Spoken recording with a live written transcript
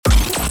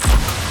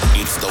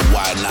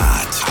Why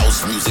Not?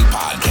 House Music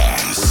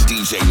Podcast with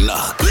DJ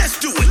Nuck. Let's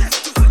do it.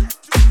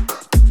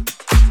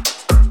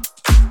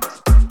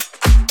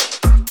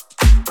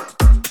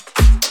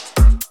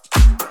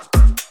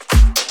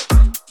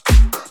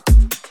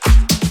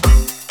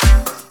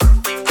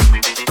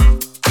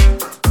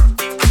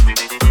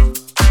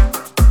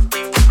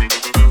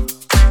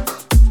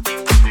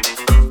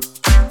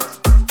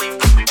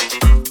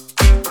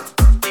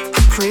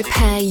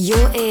 Prepare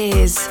your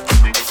ears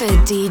for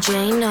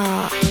DJ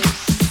Nuck.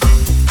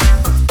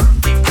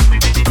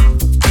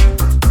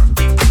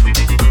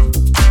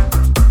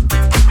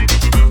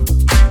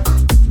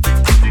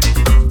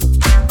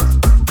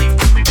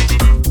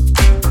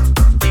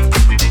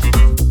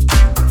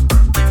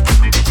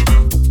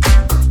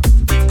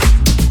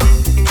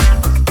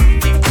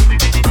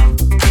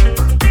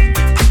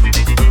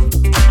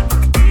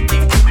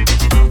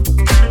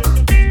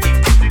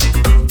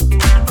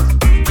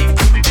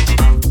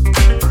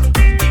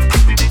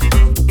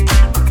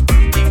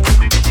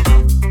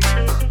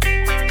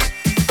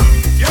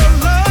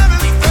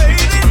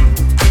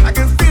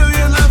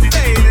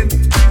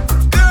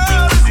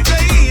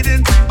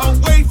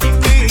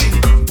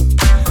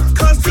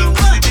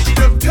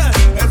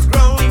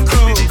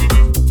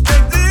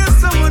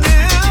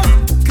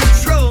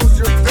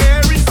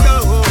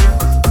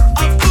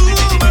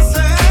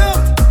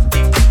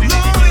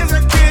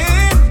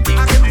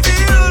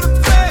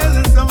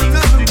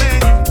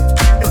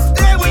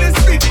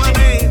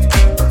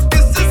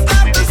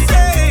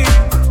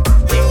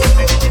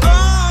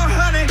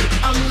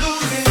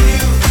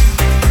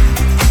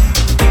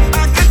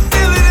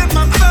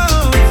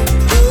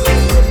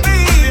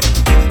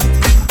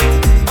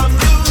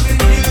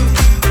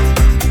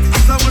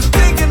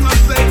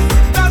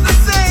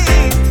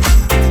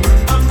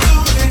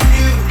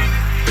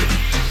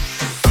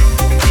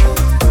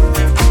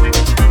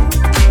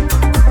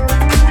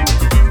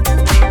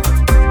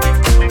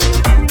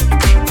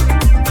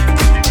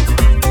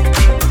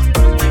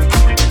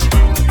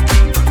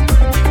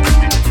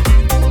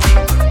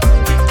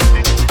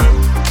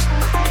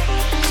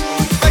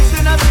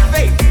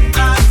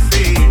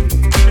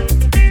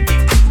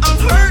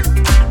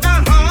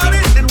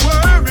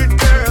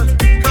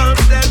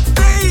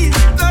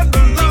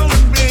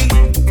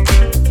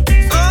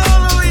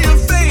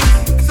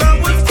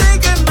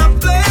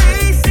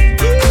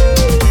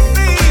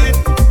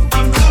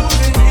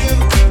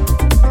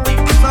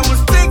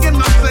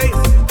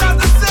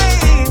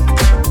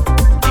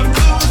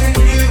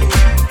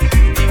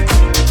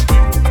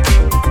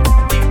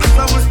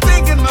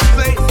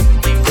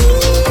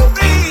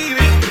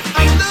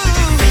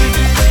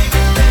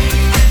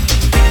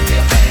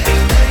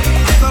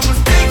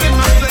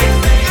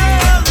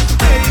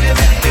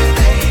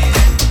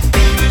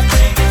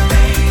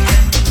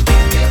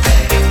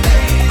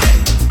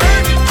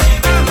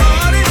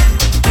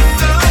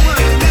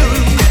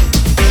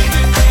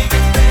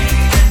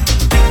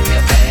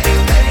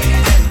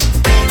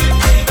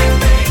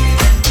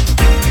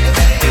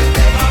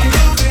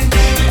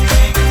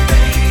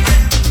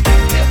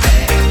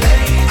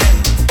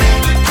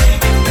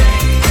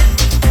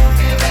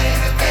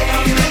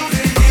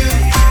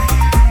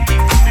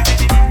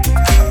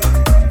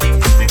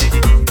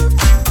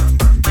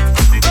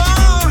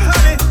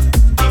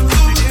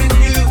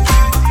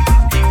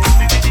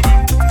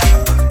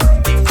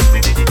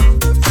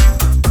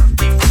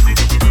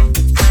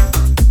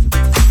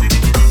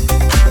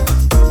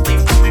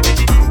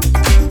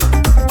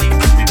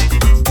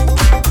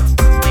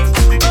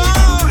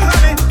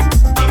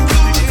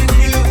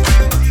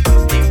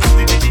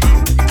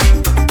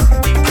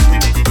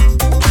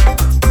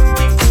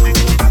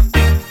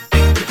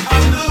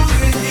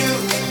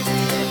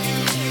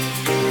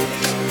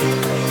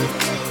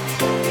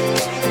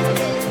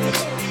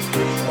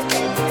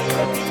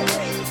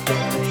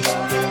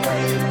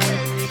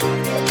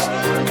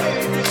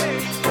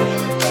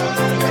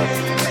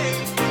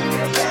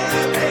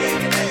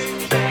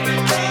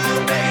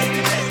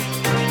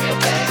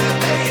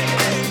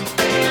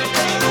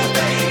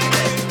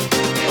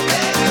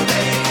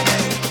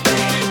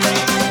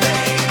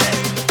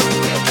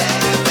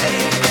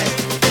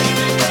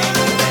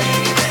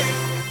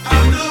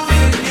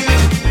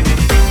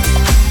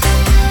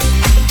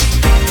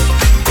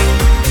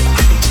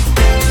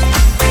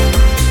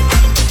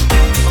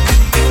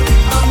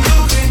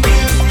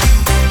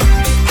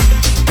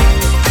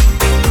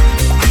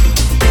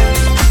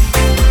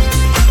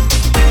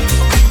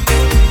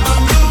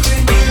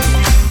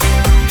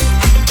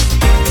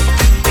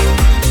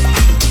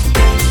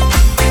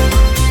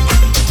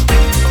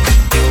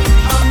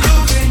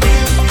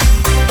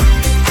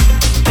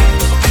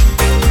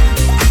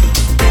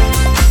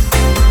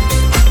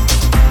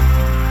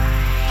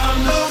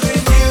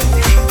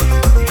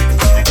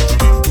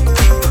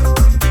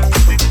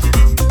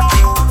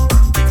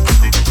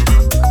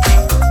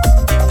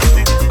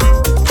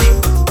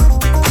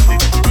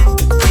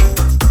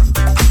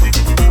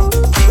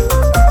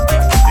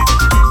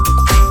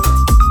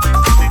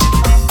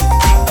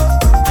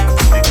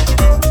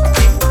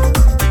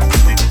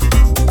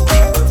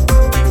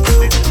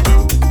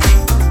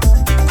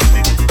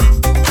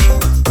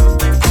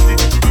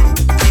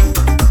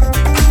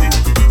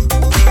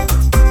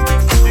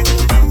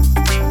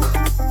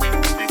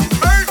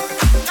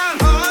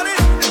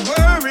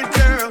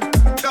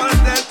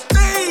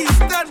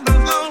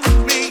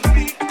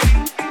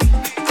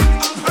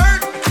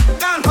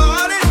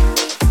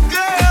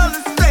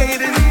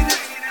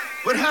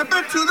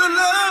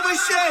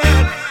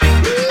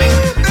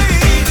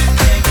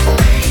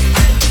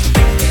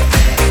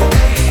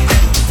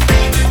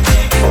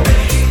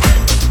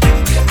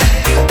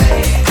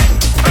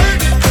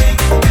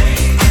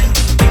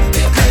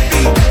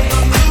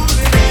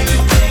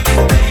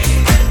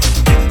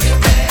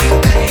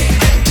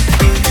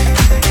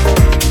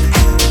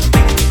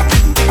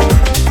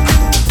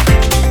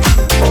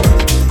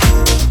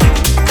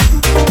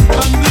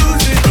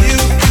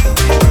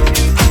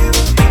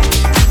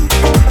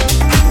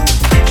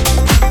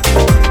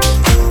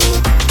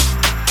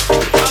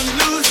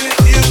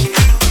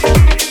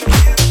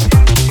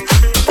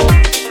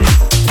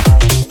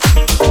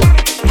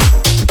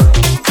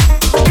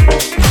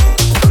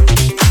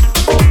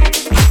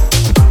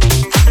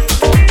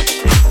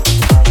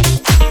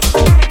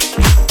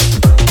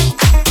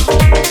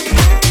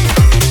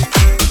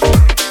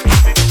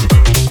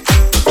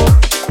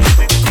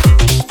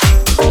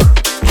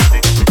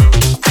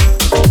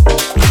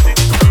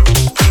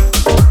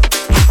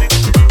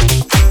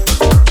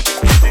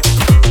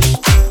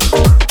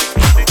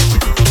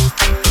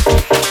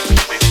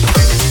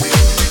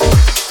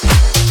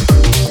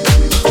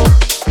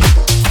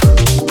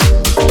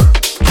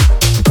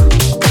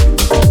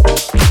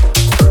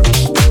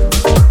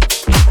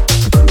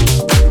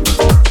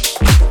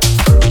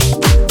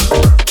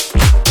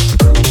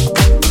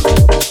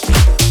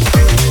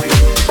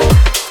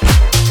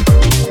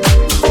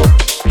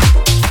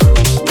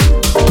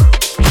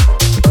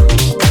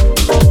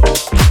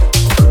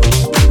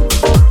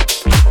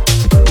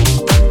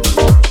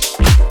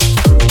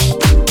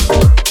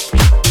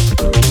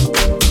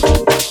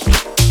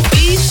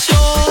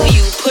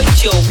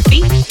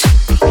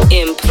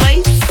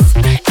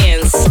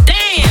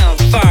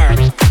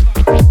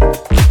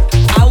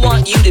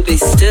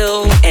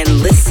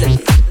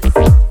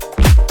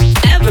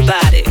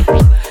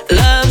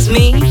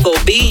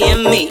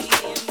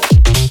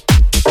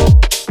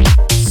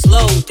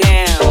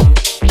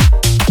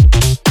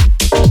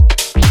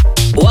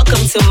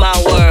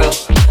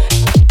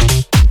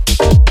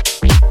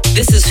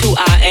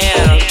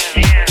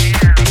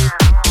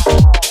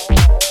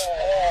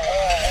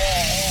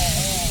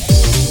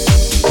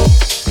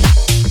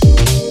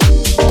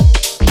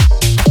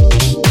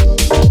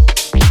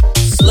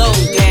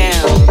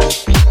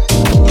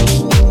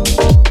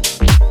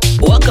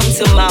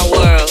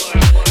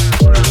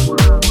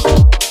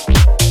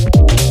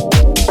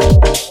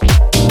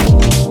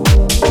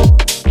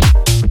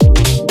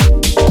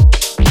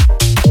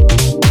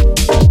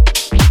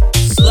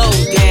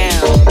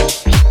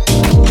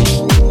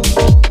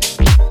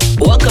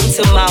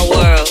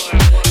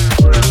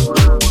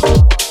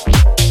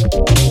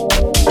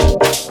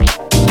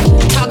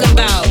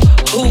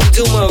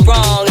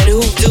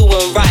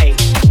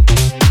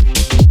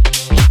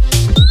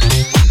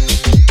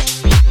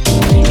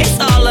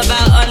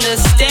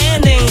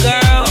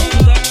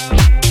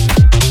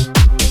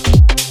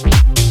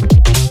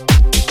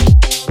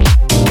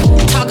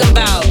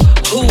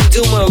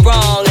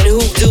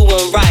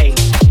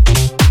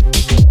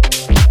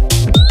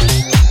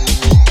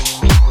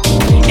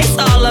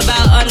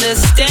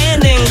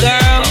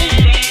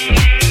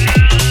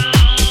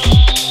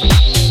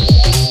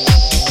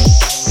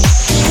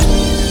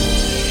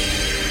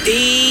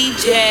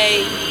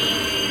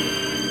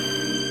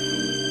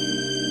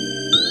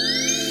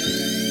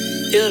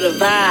 Feel the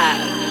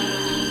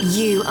vibe.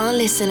 You are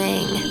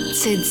listening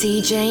to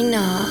DJ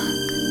Knock.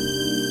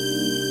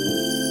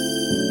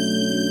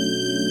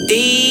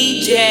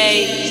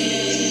 DJ.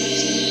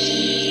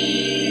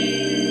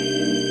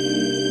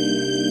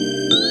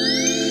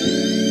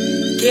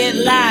 Get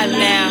live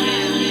now.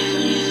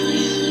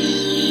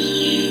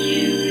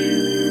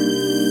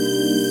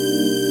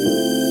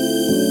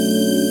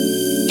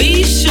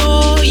 Be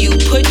sure you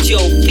put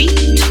your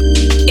feet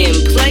in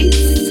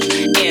place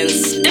and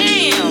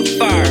stand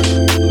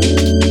firm.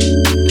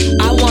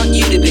 I want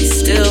you to be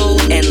still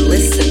and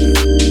listen.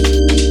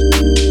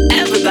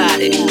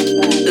 Everybody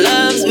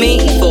loves me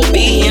for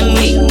being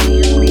me.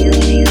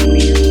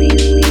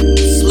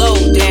 Slow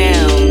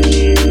down.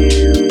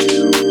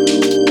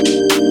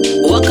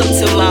 Welcome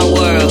to my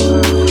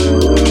world.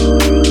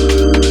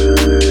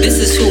 This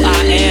is who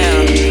I am.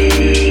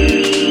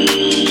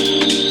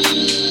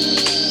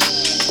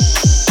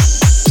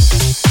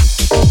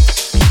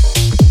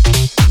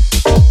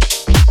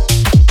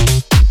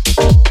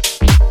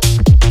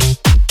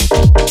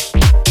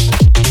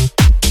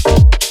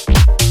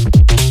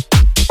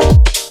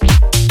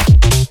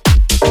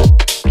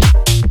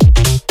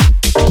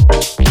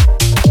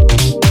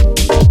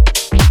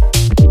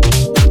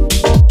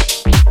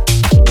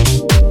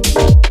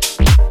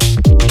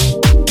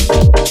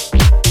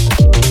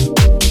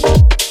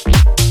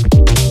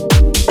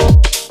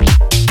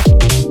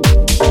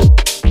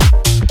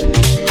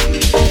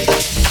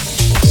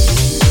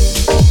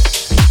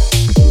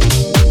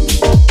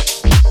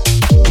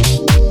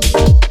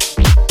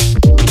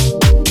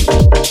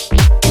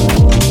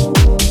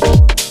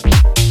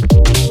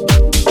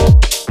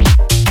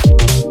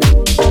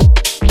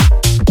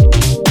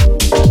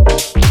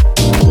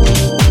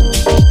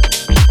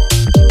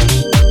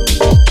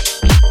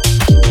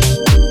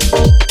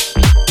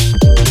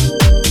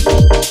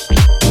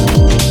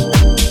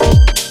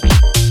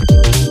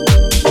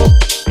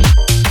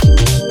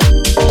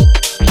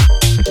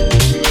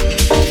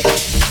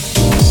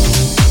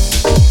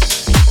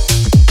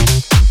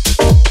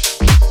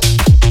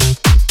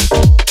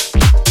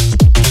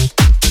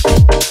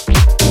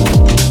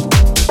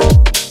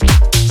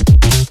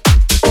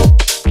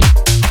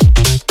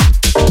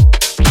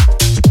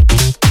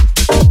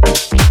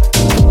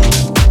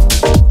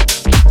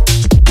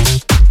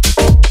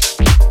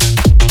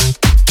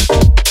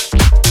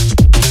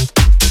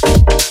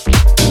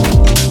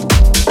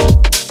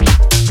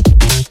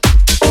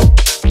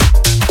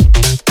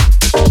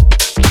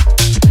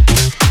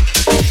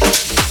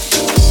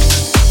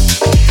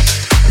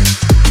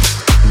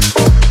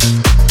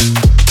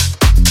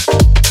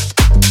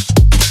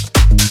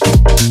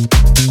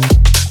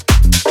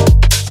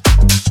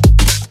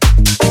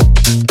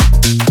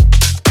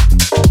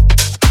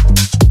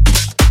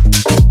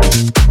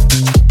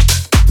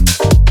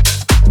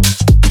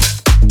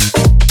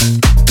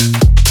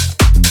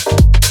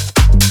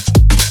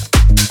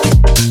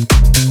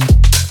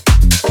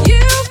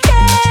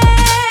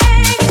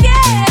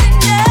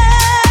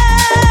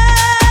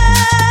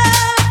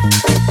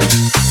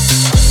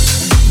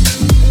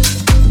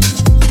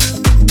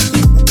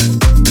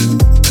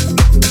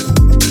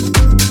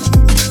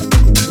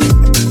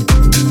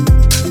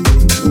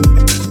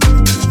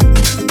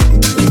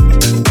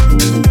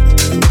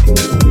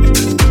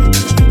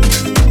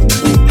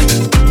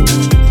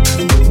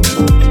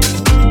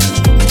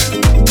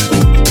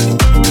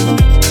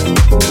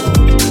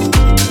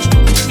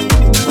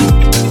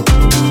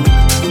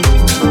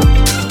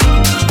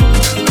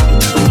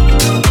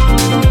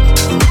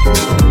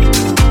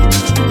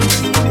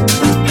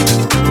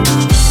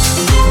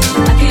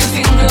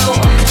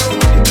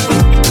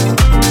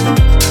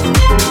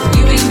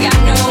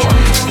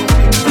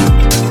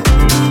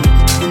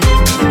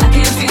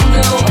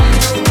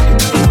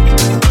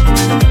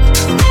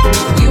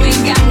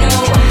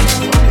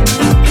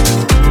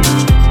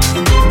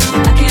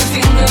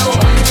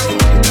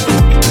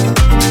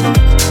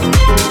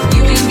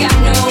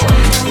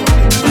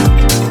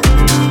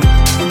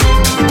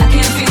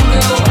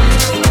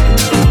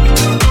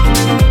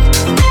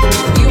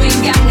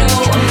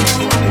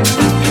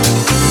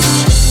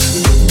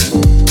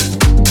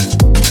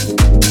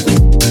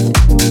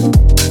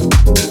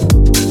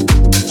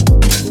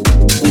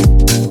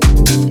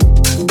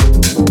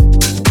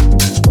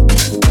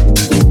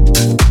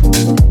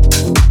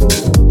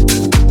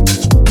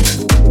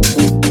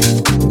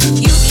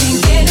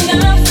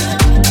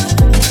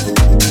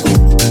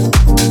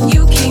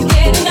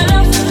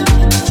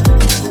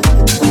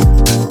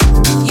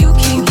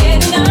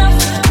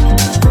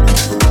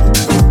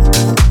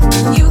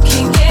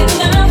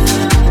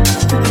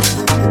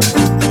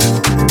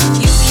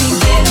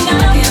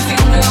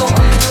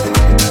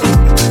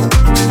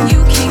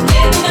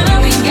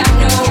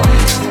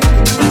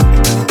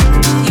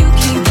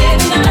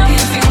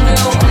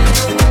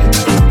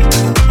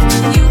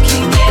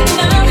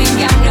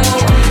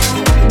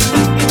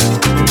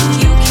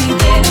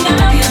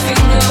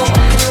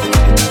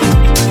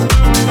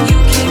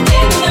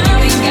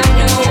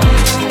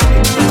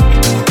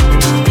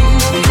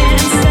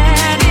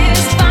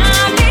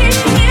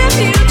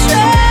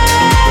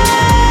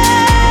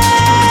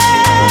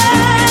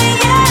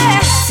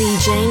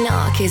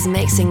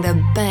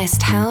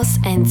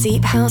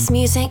 deep house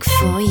music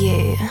for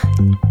you.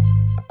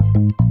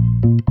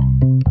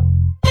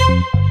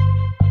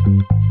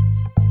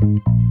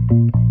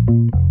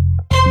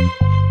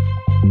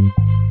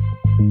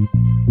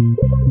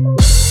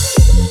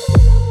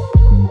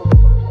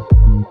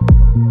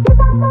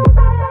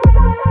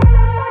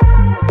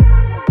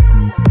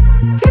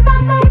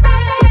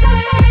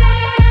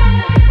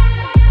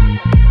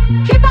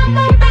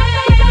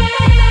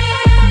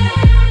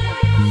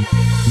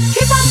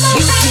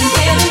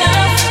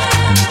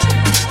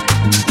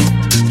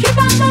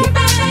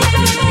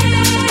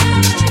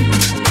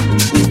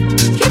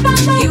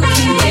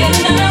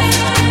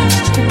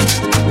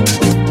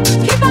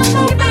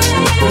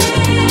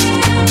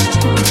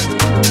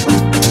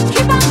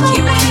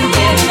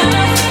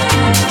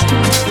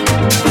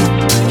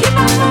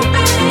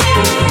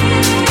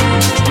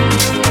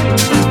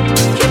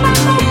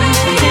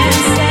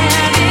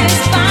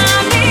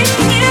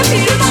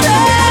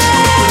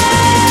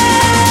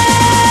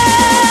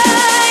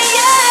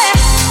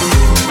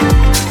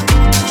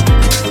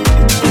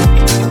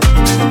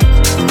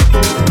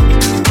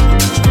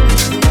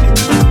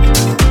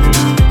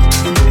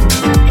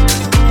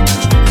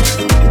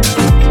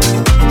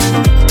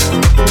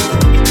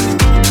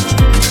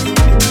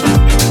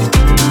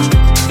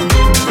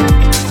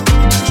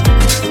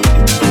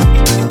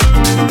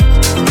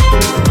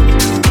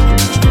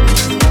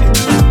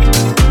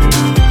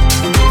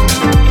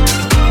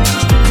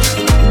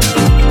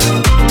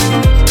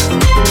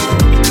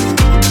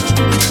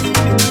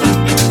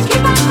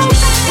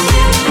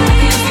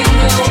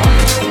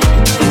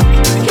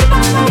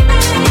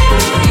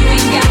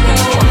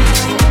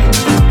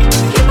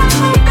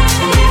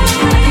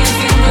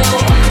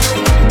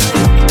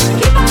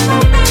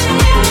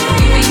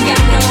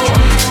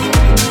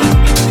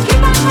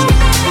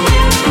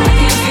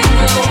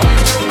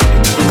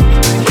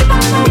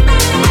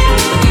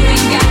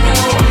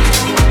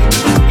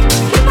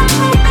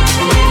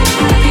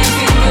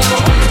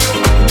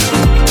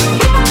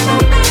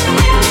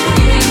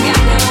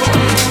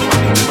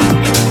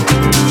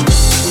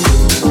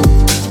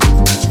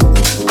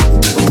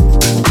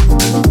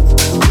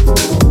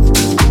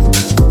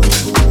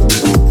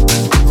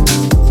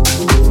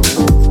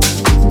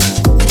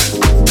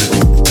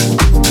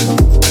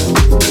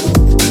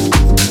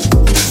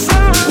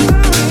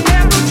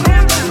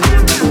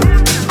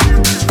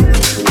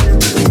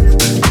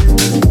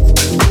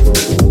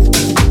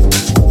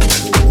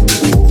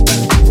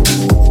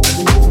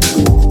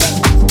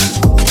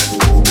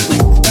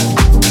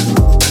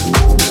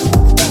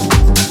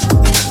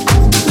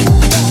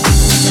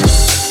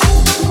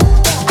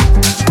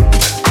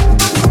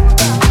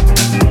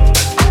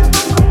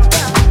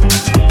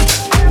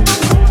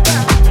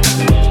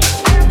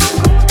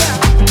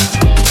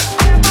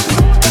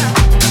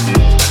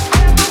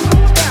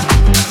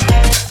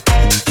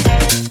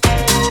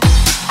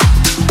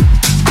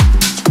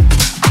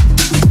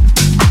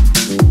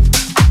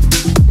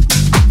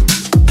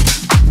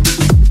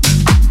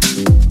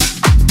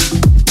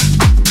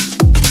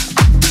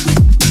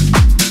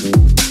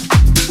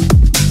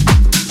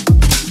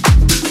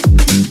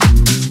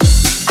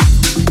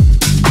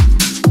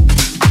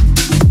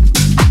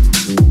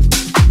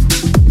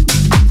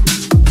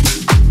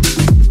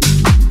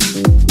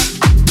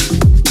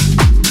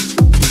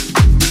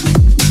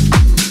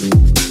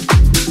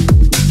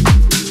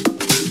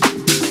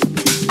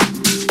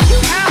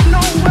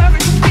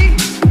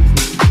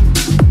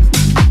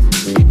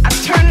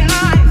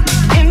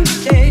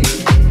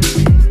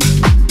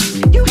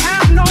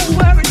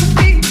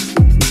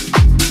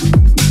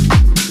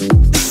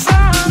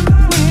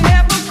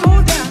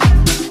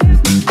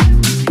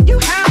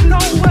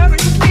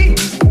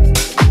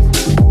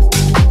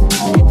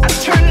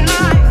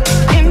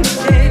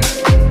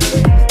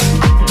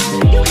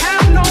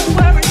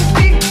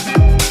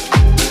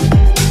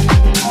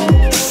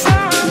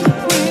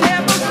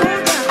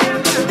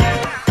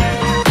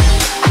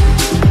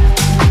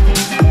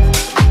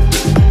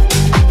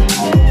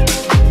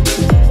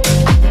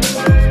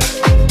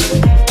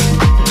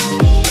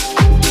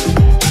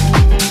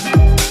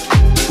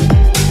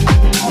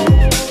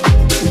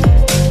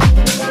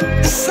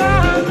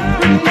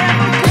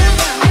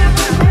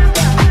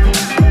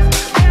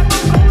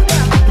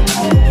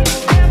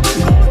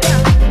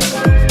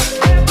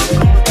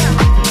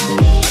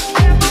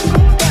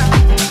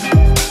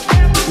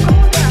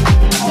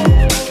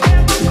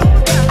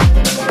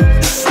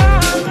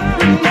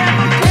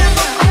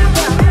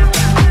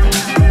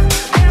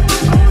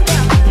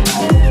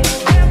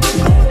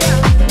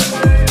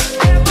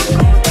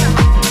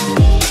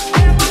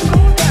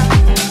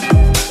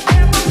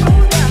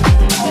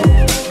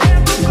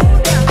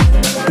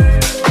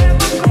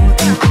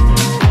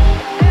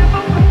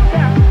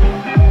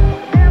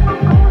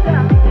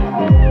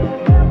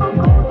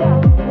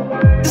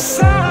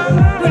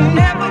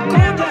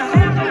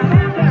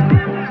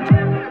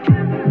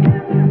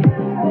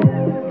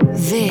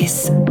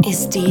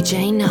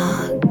 DJ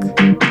Nog.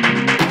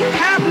 You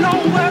have no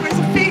worries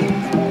of fear.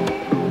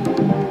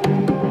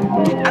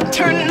 I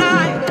turn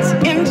nights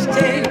into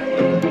day.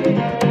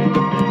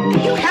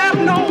 You have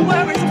no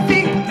worries of fear.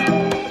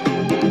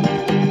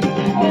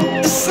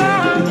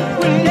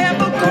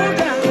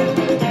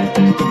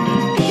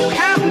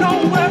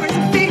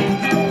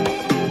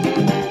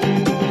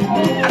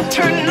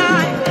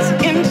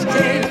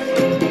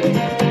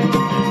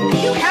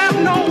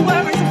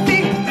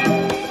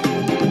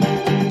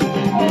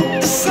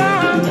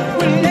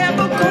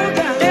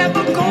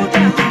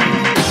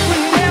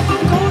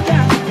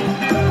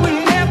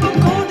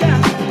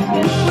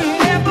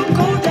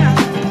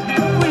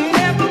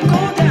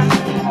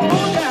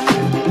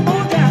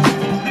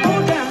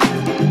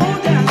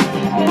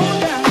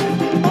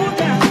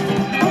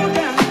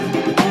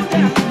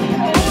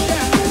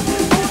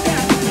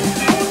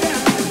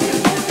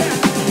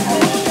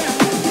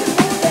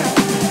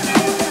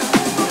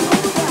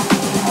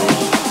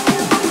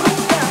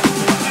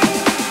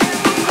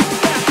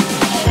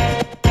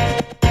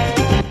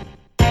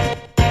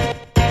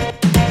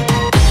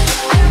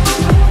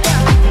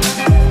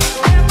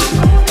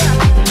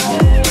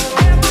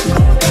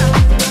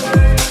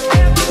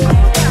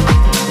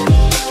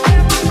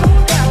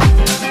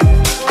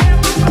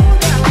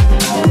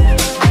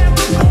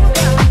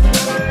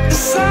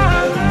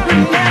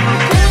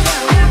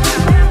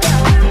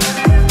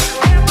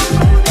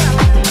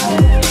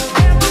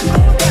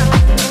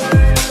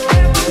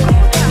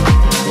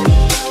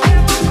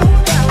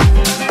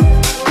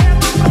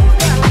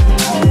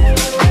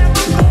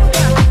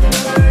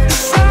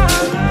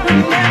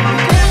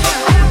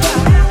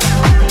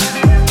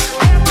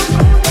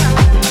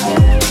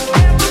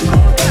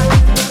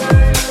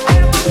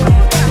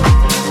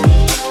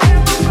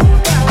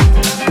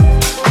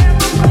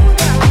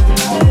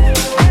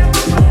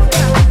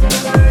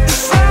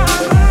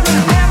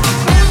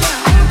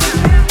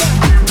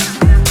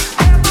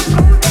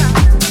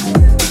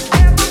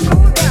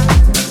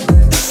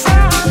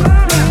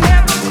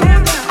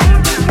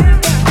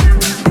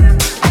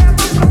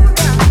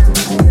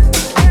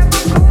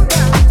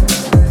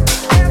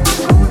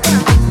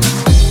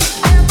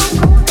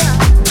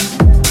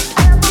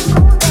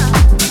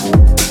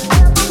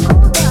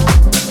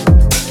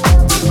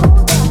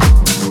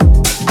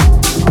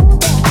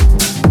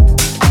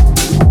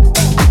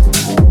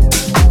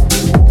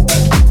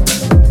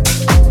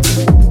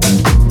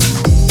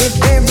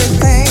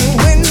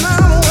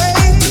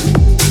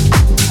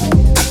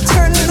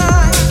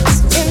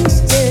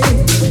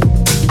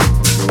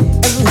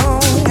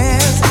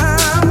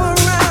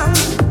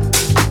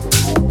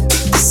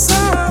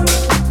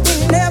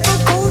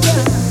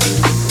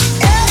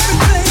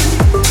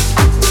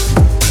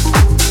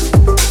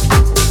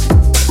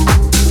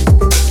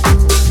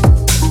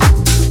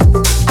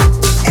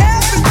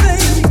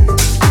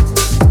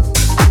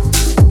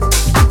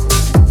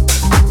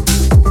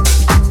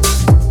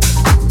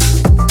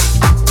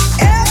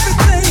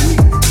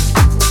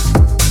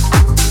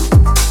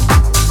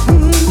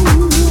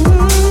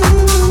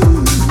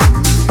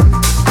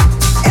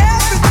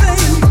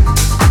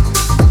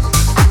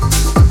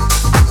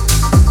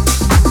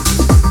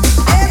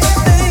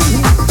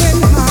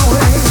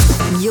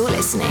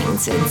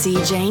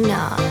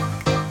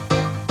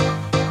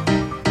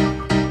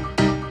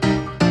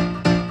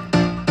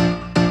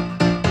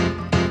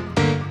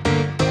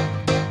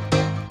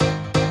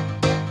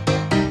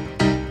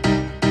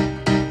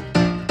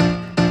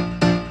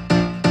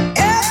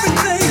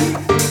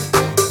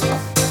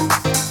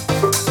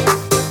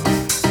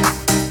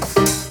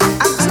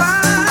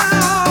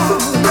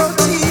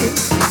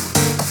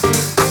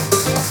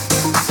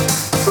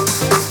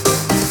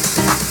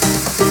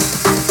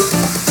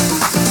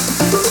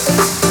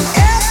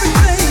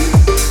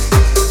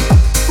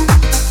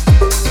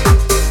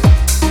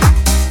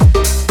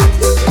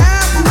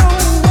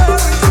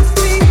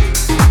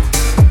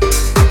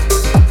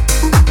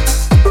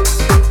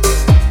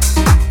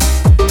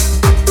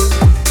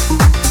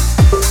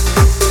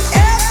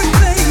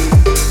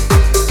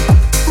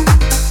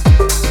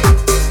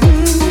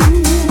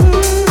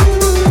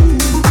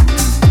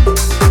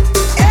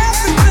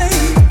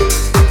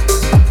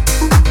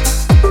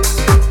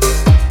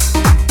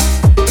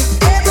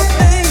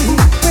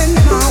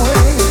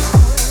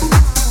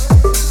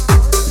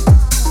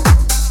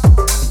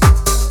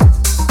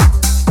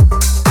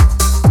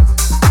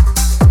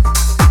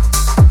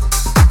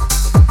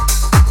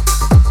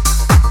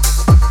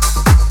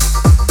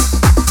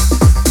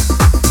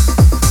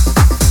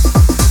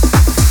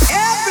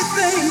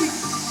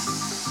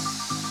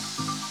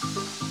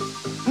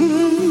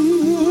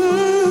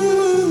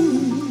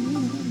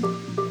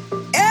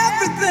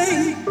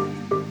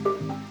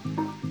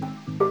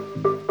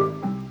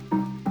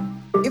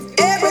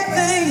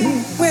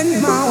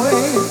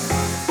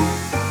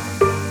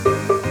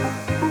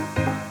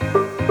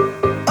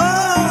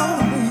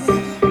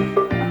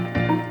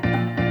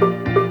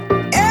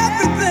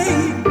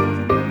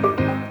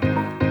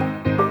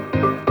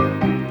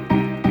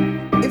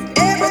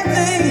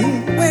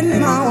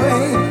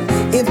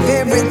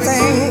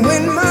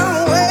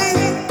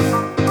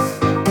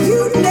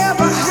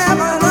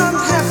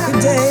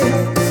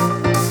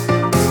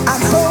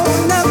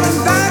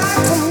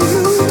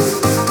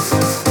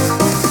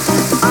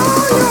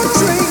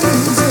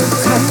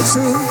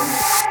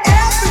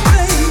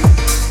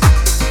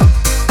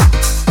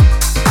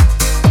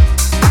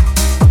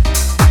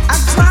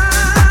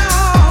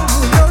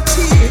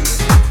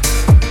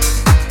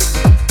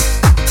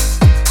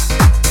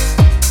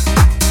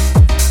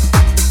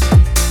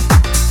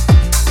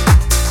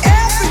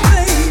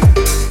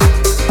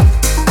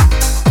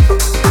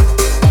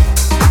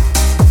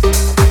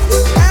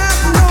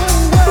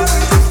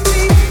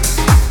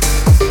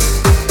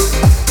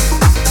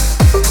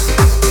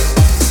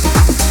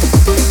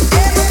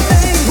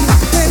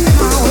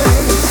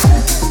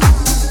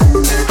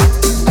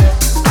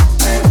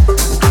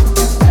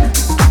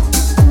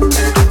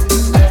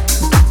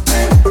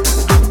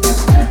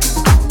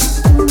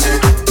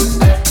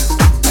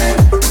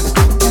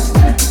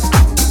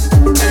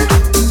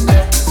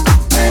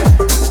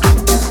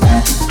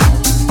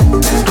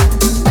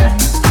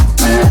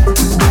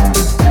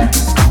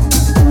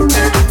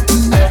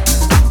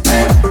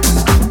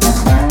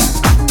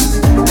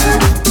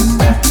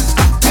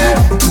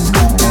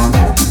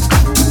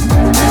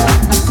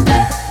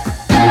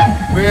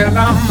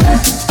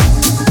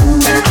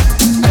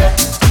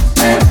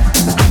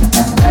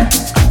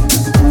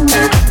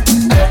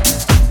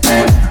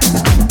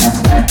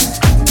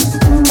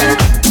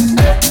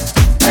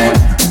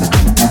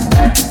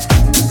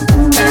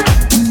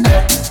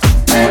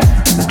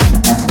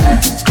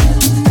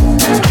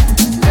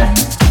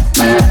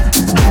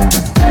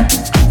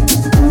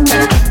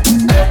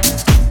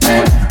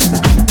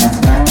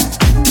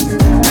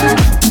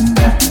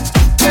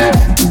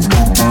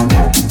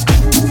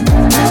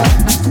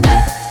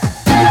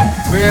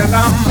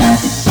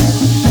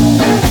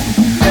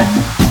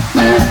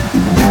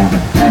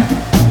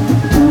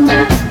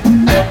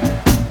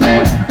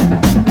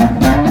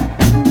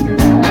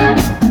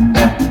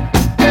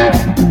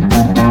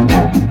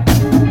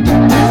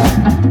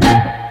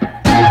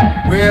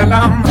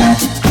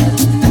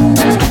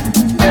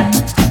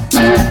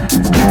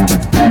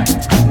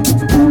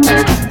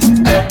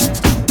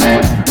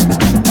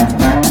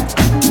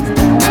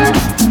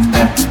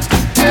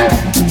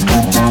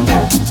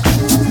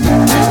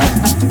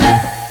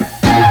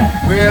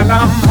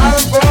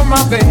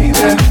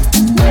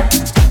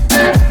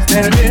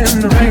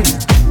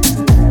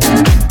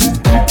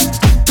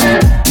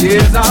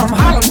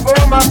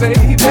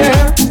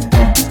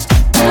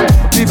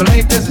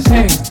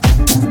 sing.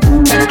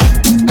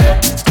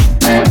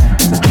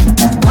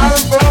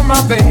 Hollering for my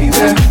baby,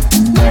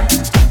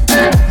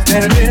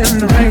 standing in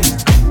the rain.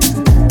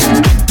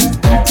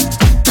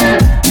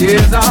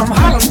 Yes, I'm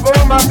hollering for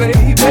my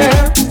baby.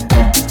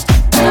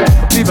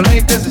 People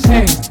ain't this a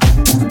shame.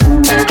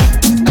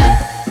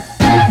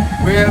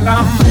 Well,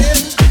 I'm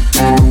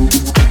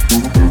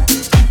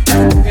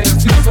in a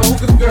few so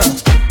good girl.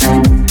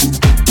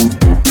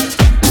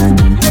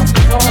 Yeah, it's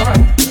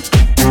alright.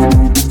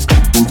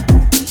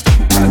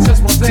 That's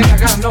just one thing I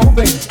gotta know,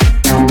 baby.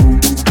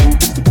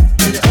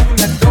 Can you open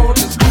that door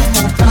just one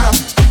more time?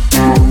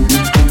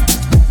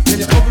 Can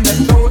you open that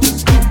door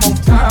just one more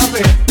time,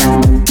 baby?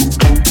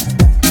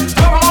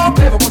 Come on,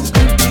 baby, what's it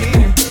gonna be?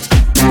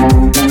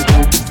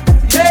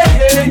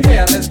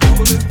 Yeah, let's do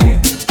it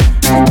again.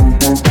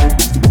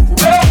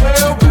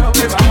 Well,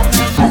 baby,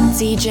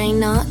 DJ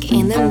Knock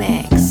in the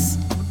mix.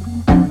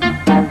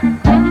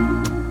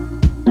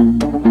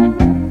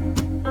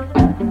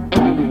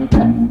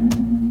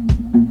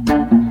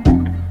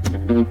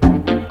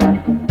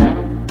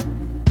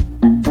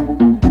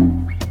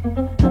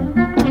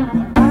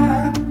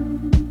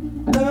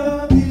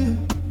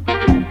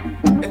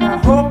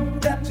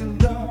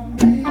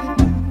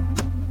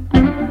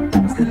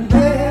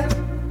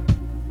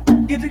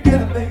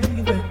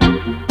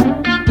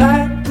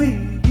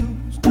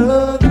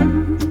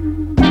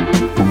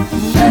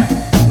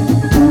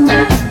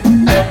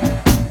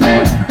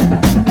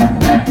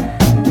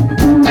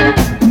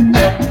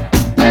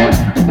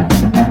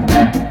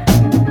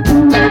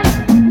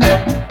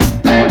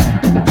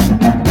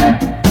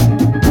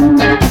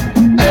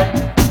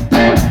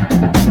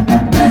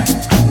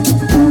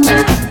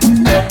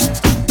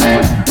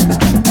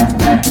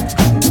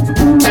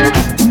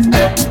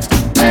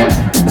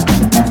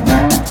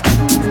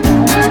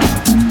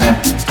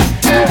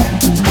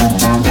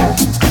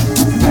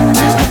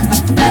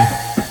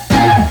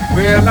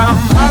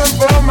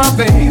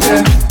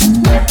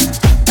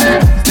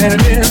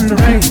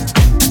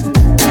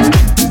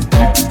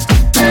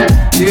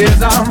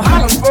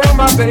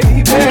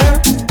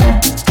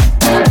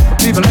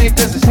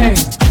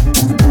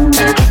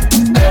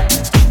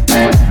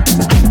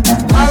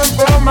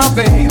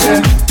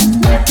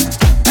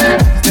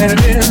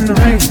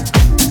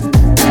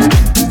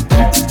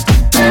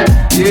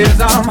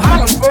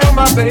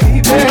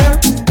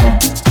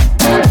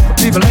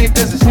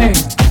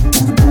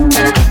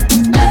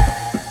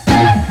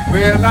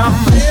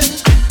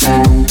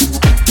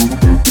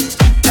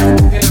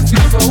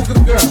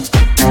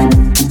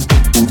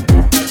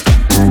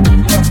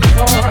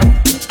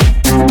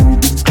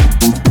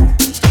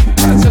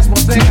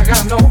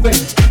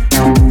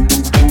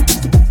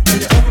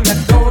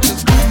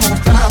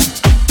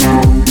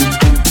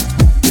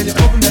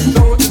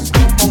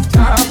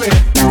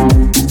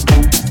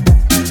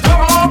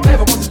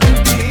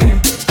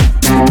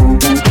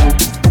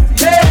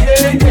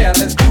 yeah,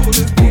 let's do it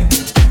again.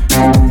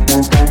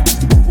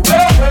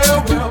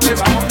 Well,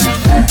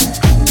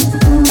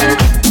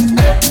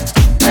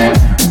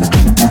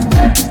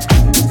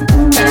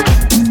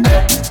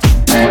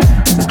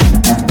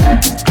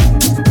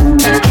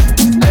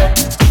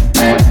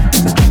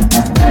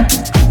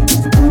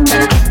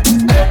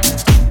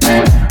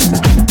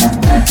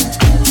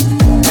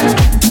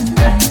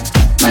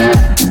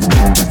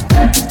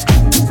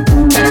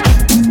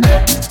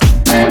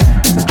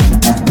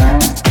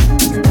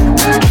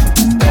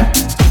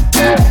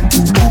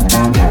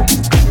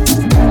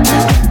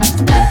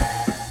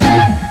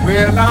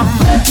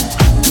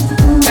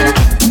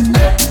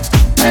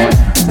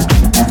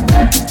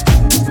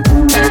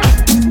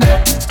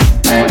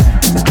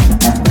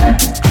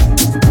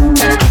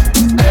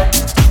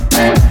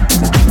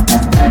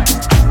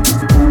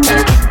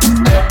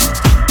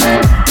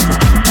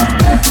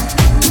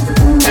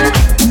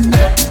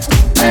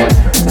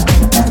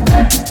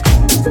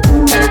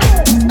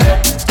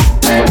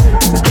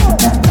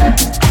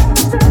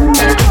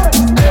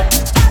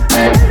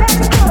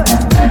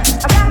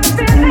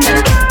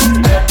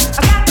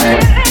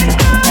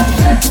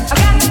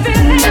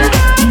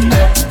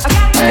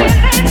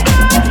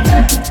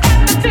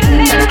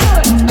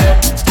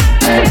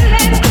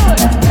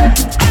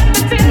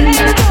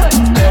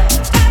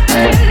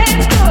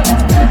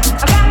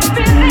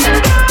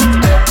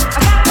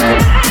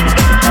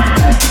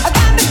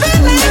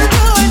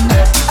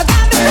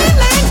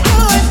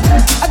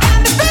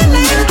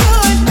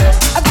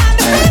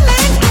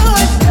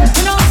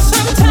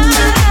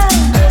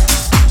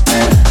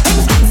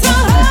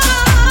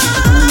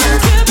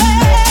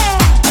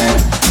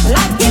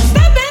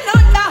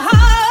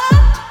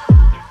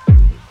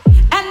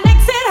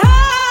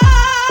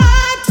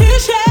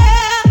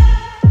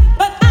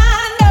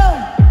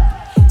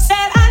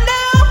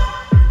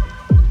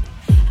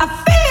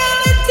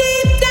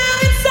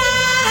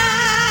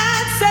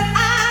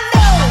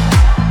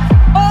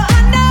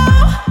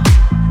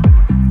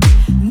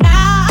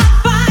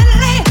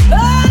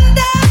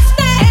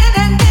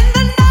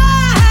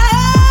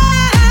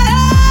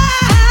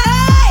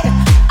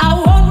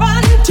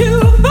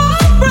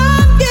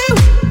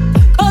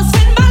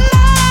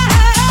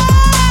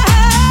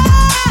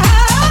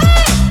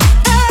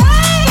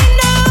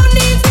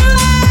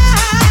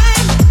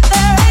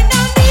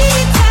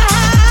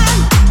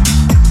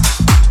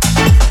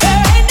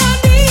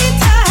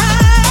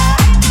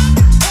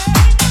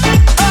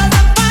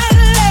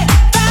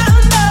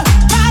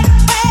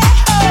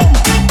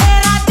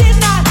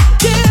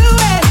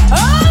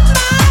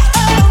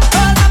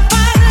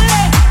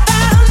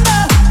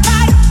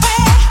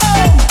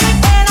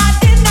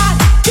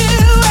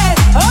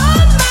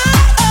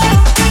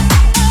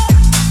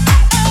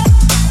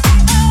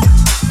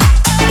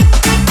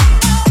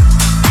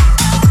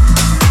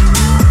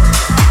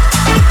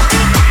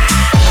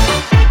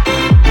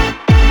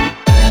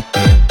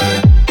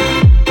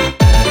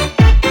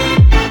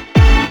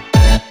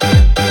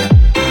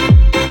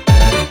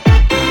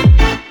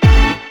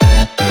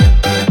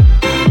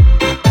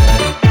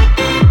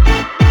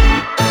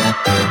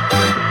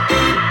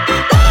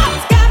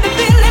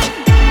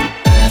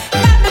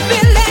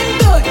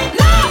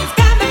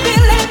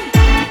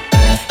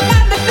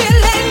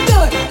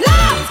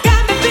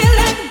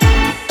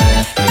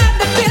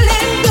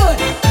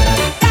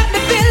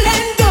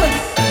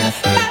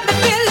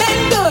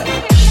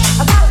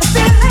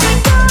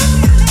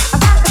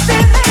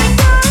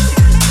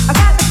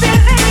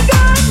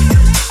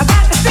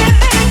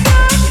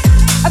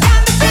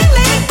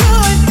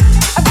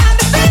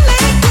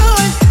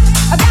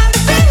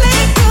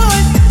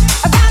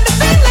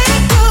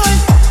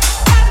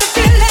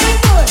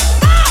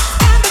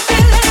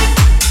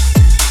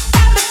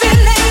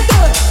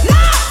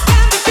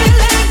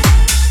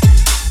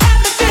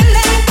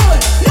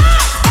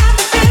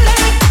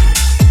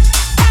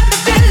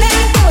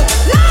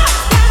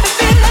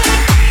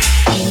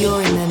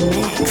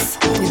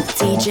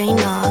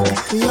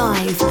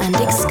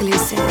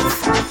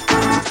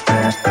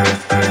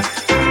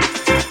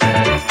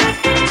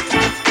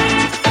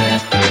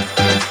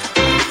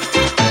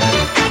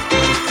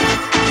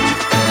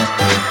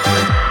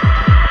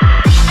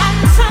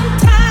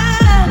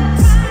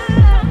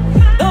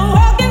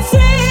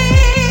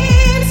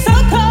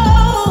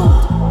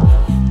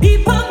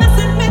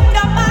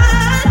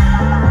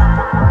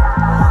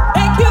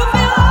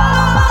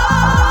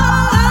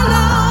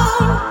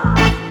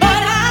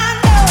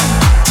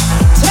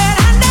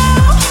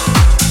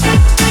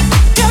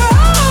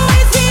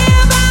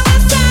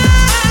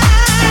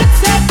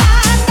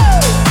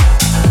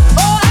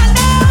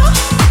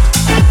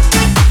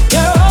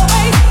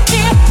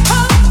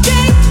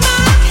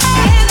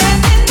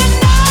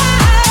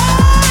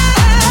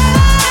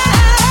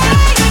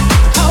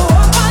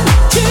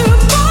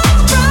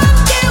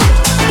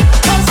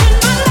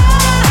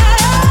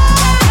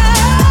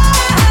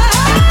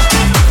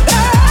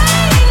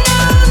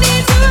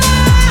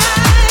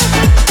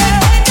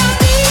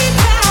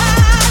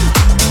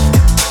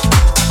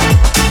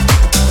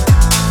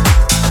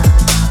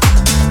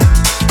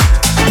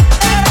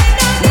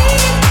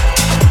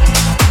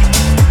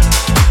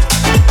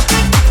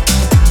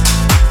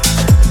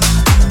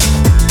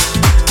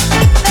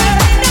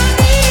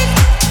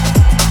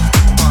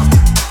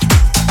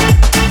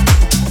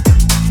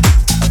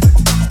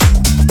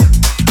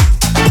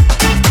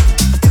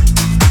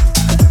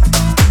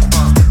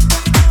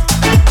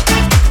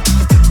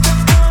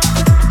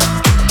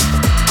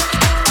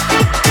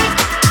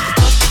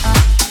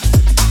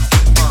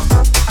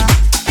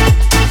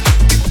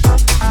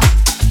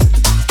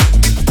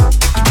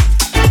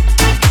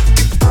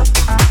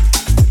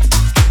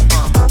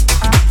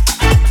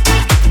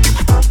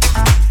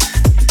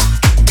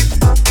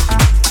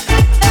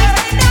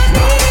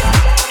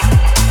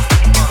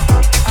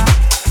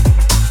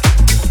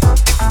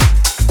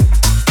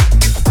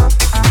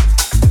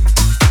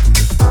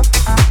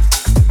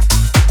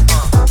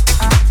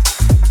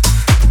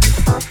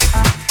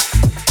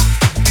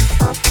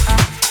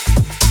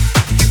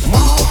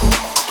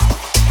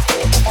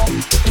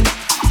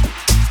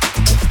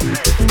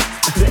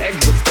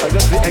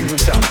 Exit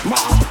sound.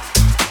 Mom.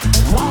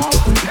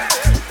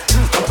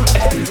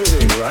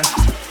 Everything, right?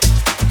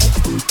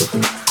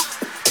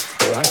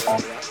 Right?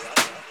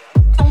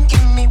 Don't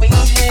keep me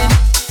waiting.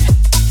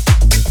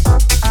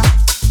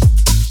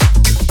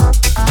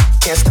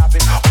 Can't stop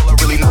it. All I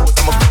really know is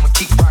I'm gonna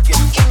keep rocking.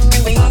 Keep me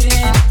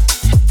waiting.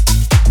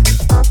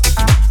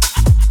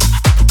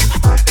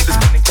 If it's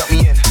spinning, count me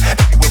in.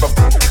 Everywhere I've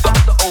been,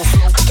 the old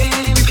flow. I get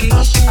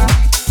impatient.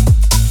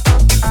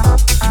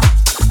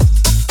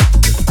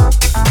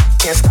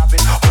 Can't stop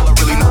it. All I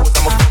really know is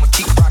I'm gonna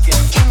keep rocking.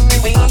 Keep me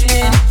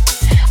waiting.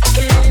 I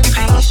get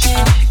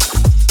impatient.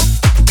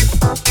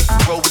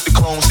 Roll with the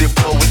clones, they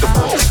blow with the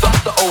ball. Stop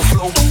the old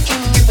flow. Don't keep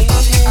me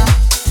waiting.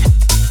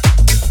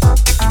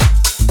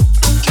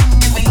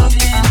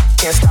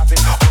 Can't stop it.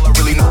 All I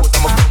really know is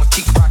I'm gonna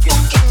keep rocking.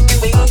 Keep me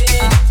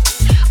waiting. I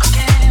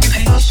get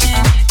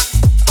impatient.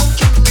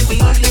 Keep me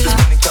waiting. If it's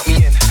spinning, count me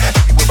in.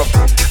 Everywhere I've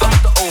been, stop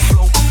the old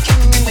flow.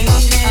 Keep me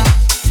waiting.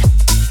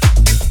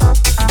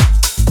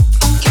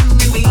 Keep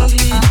me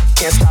waiting.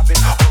 Can't stop it.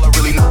 All I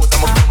really know is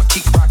I'm gonna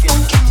keep rocking.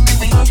 Keep me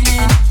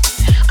waiting.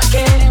 I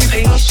get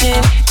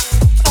impatient.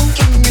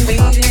 Keep me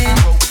waiting.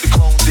 Roll with the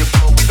clones, they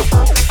blow with the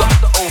ball. Stop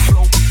the old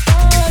flow.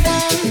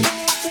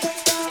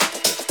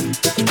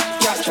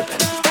 Y'all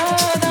tripping.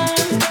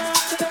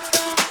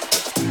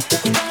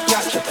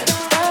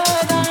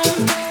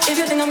 If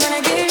you think I'm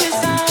gonna give you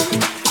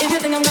some, if you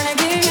think I'm gonna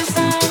give you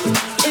some,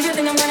 if you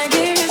think I'm gonna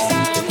give you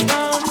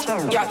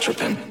some, Y'all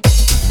tripping.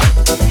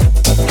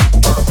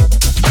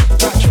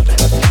 Y'all tripping.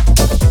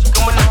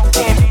 Going out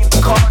candy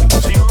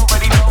Bacardi, so you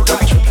already know that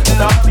we keeping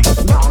gnarly.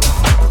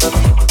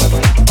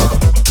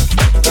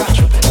 Y'all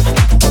tripping.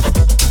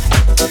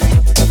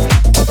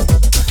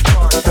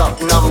 Charged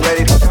up and I'm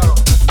ready to go.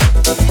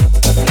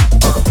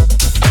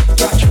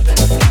 Y'all tripping.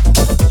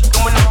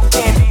 Going out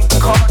candy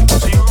Bacardi,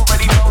 so you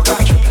already know that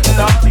we keeping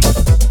gnarly.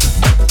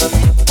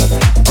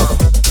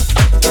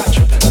 Y'all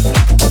tripping.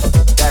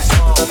 That's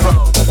all pro,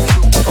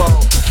 Super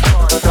Bowl.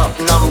 Charged up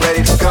and I'm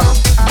ready to go.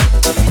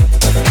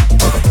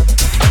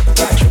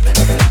 Y'all tripping.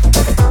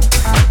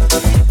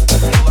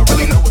 All I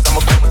really know is I'm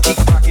gonna keep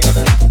rocking.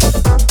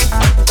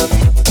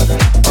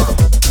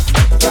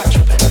 Y'all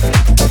tripping.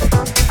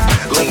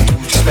 Lean to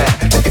just mad.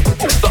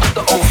 Stop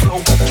the old flow.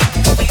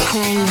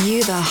 Playing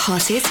you the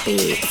hottest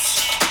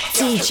beats.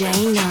 DJ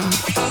Numb.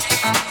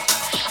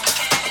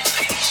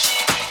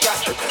 Y'all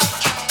tripping.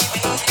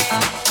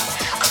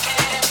 I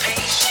get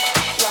impatient.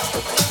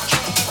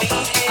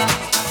 Waiting.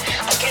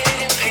 I get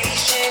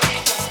impatient.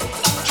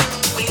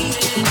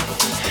 Waiting.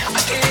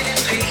 I get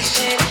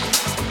impatient.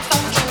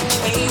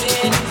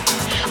 Waiting.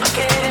 I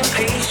get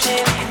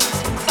impatient.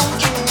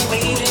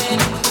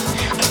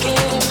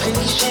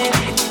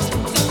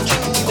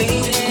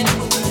 Waiting.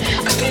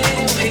 I get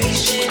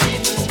impatient.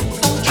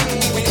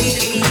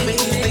 Waiting.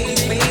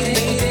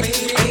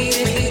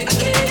 I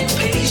get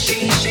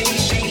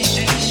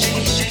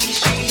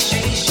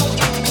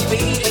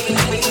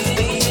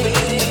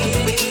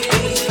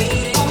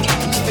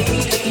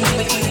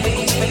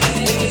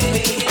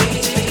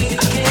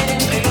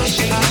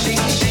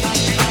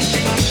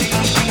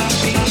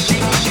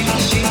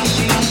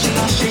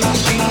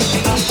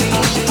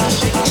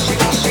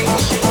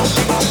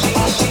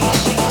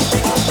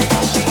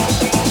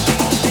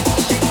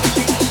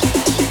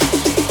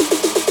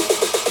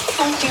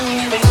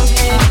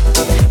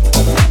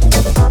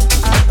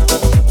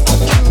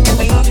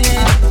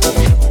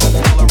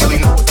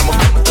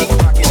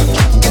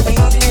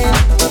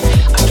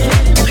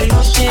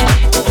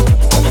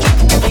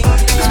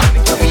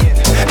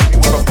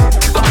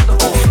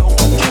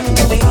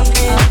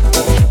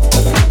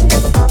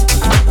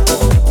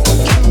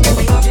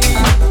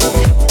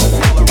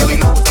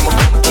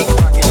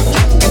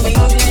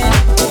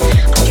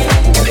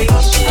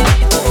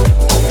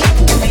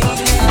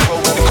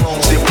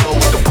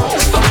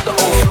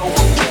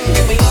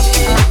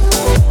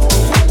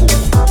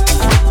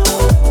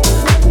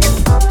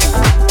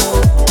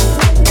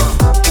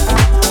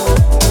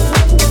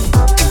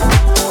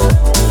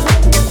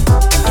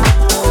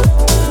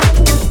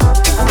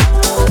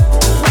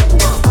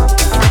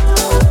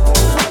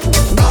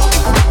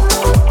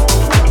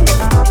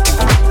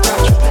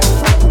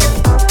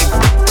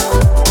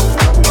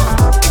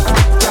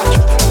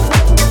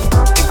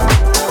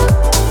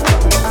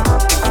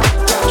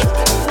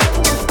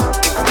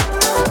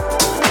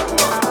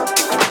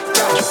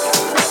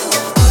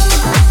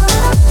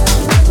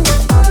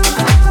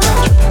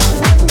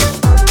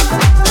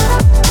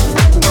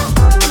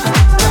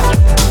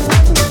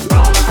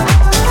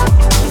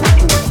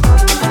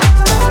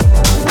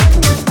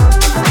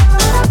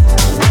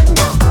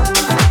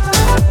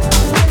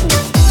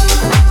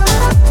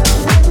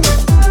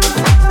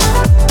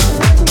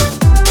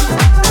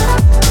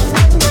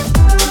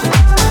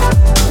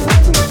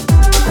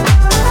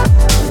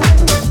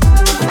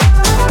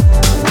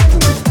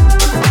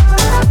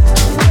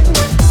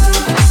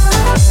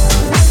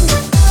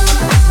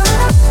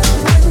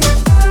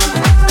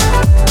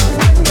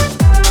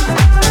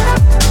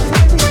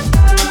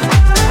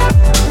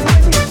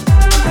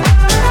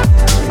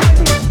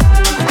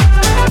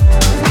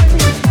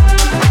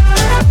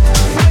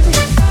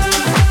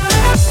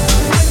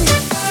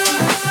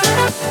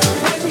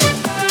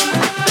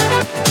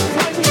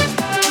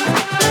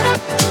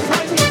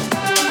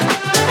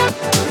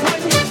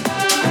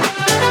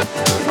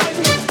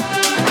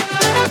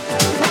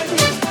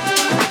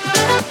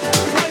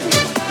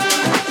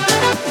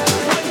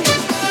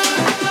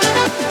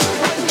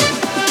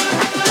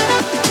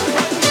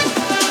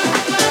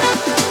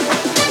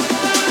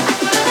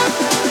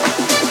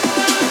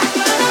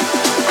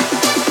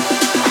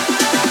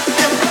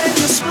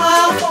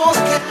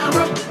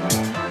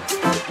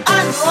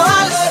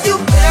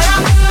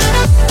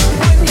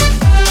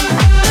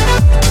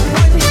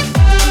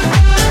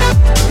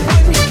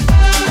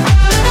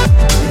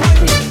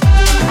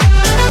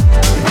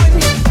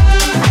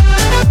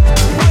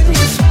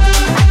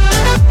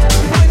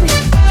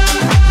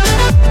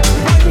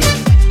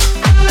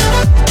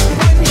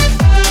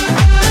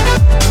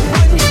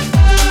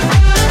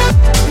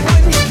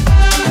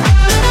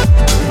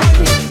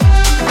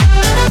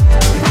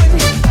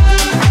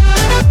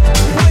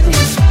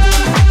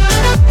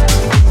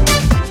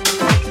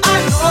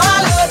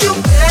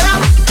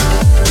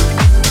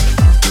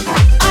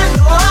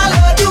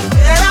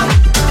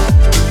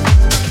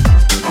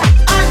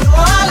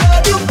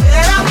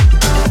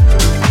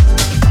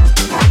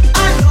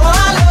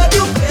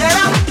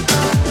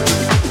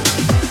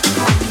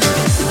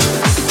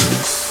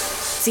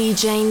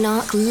DJ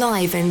Knock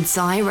live and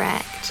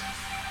direct.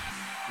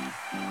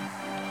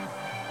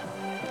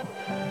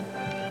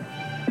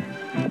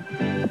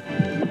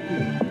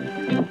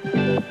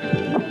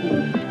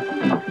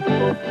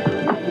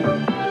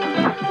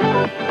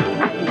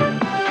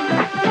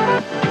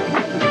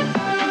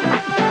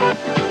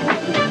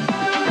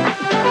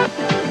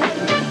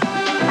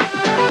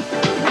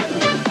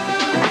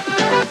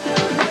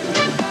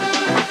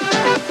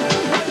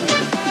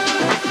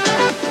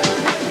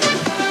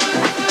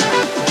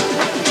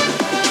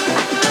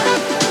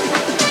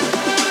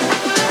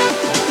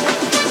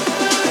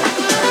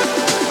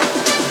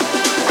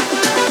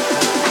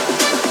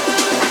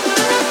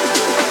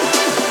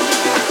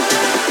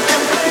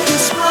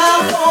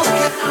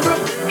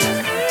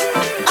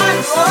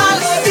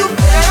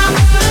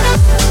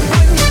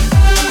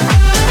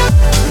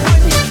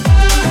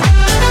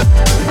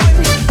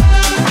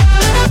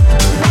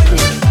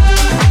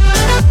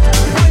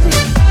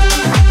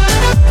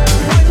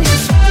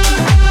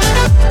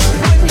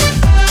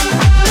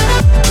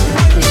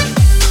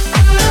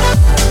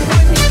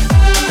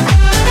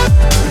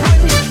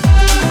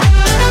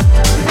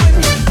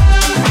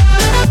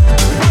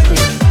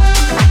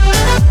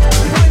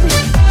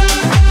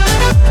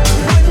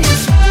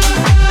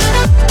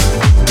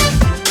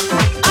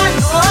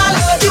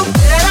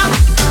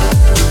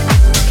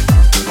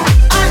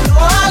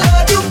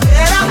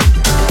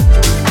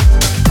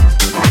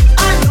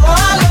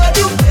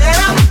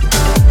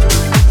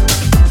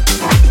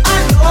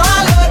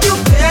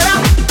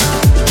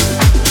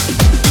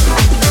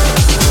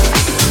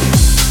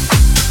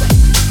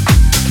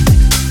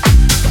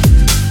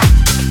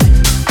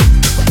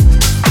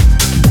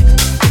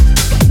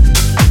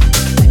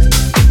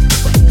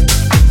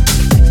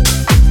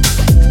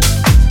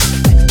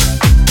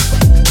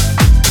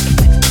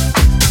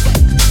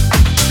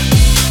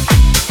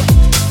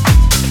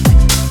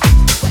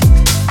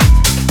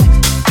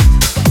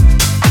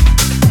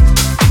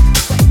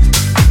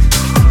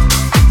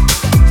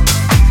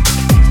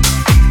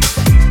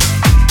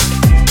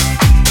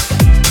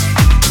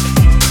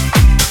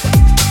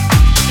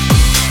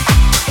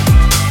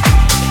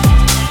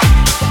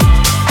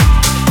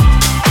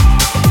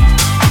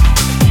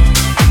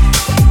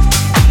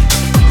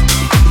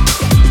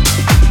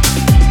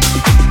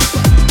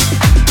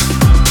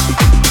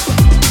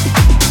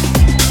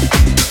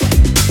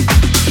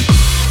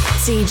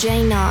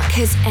 DJ Knock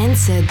has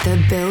entered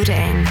the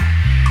building.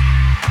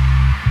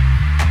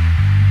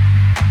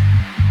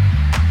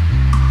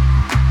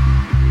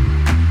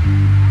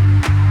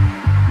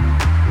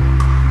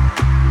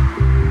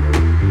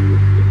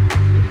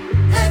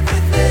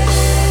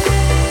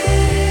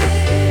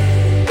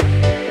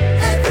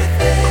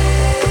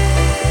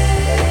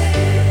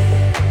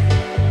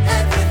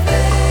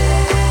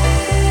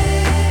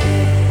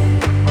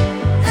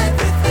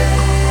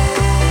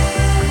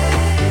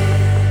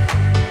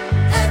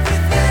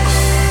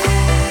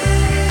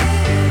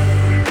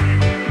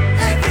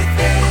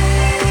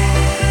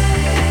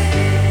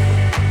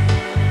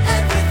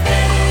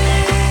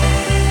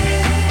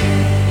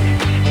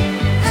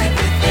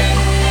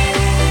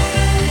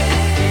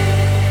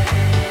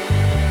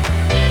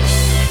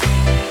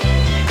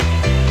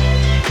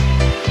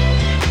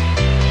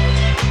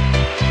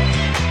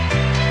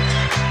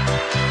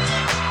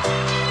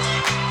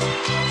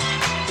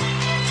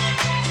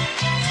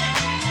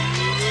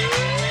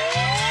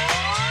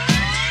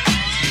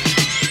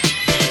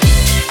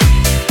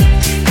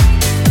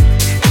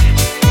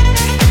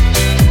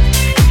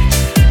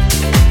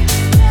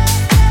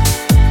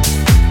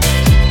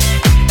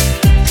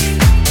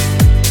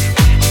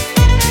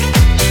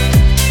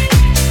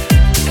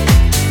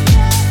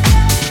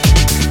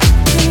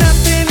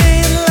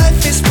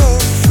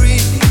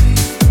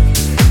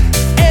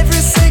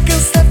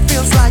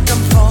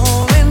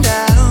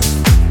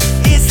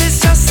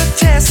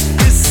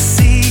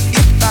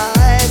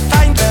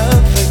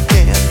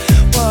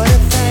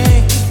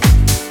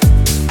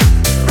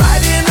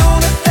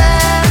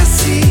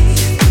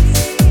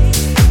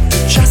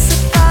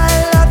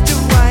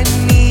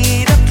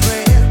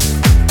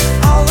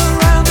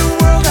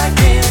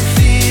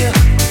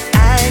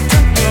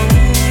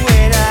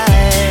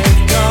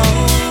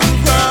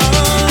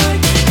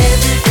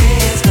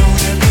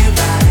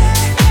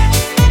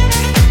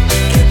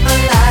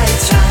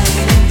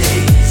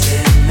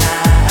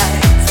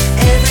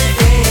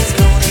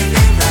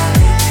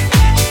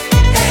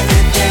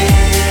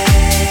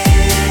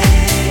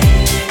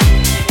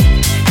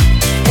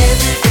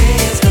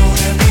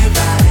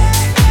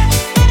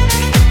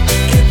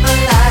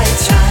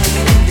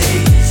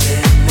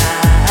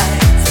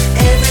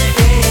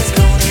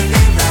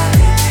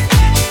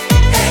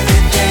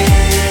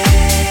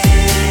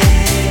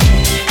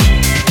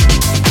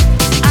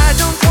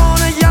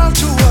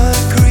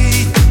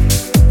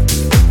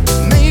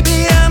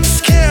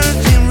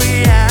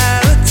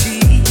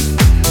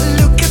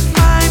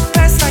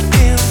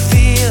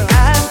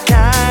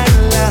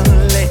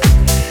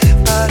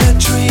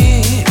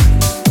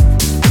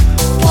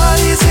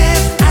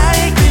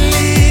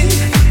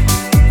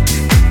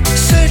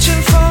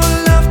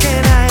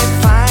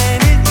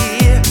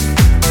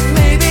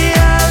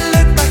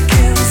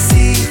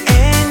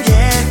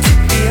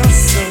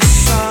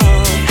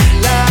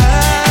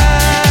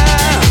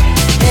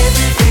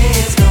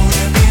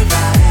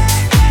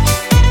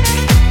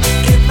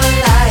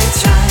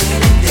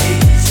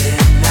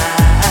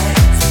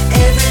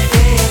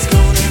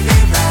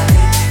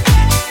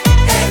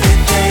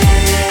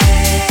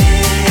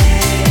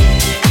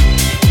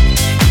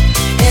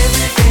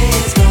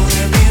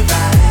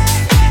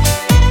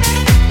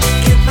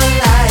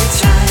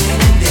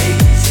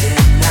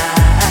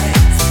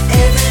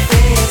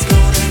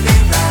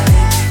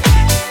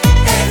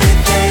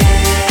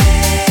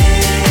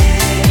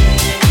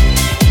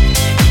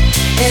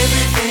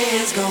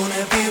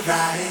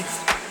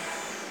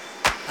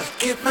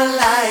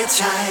 light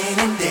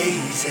shining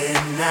days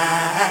and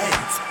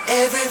nights.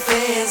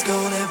 Everything's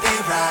gonna be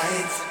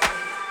right.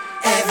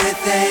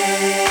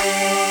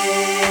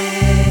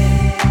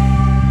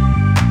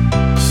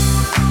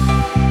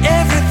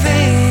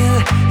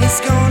 Everything is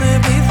gonna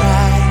be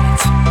right.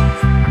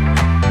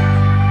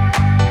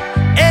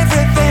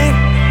 Everything,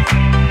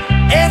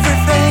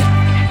 everything,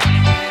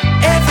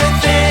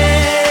 everything.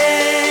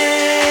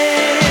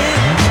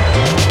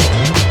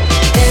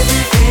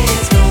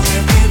 Everything's gonna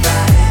be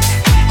right.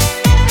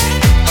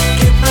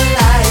 Keep my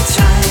light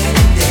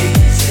shining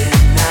days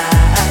and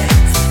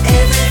nights.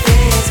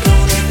 Everything's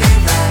gonna be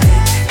right.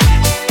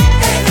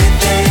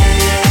 Everything.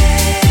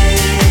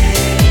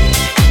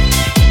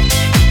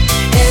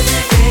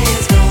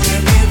 Everything's gonna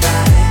be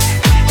right.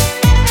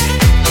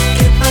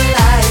 Keep my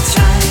light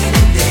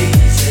shining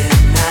days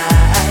and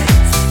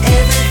nights.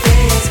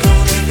 Everything's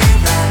gonna be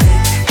right.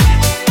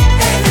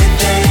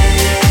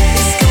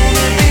 Everything's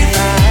gonna be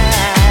right.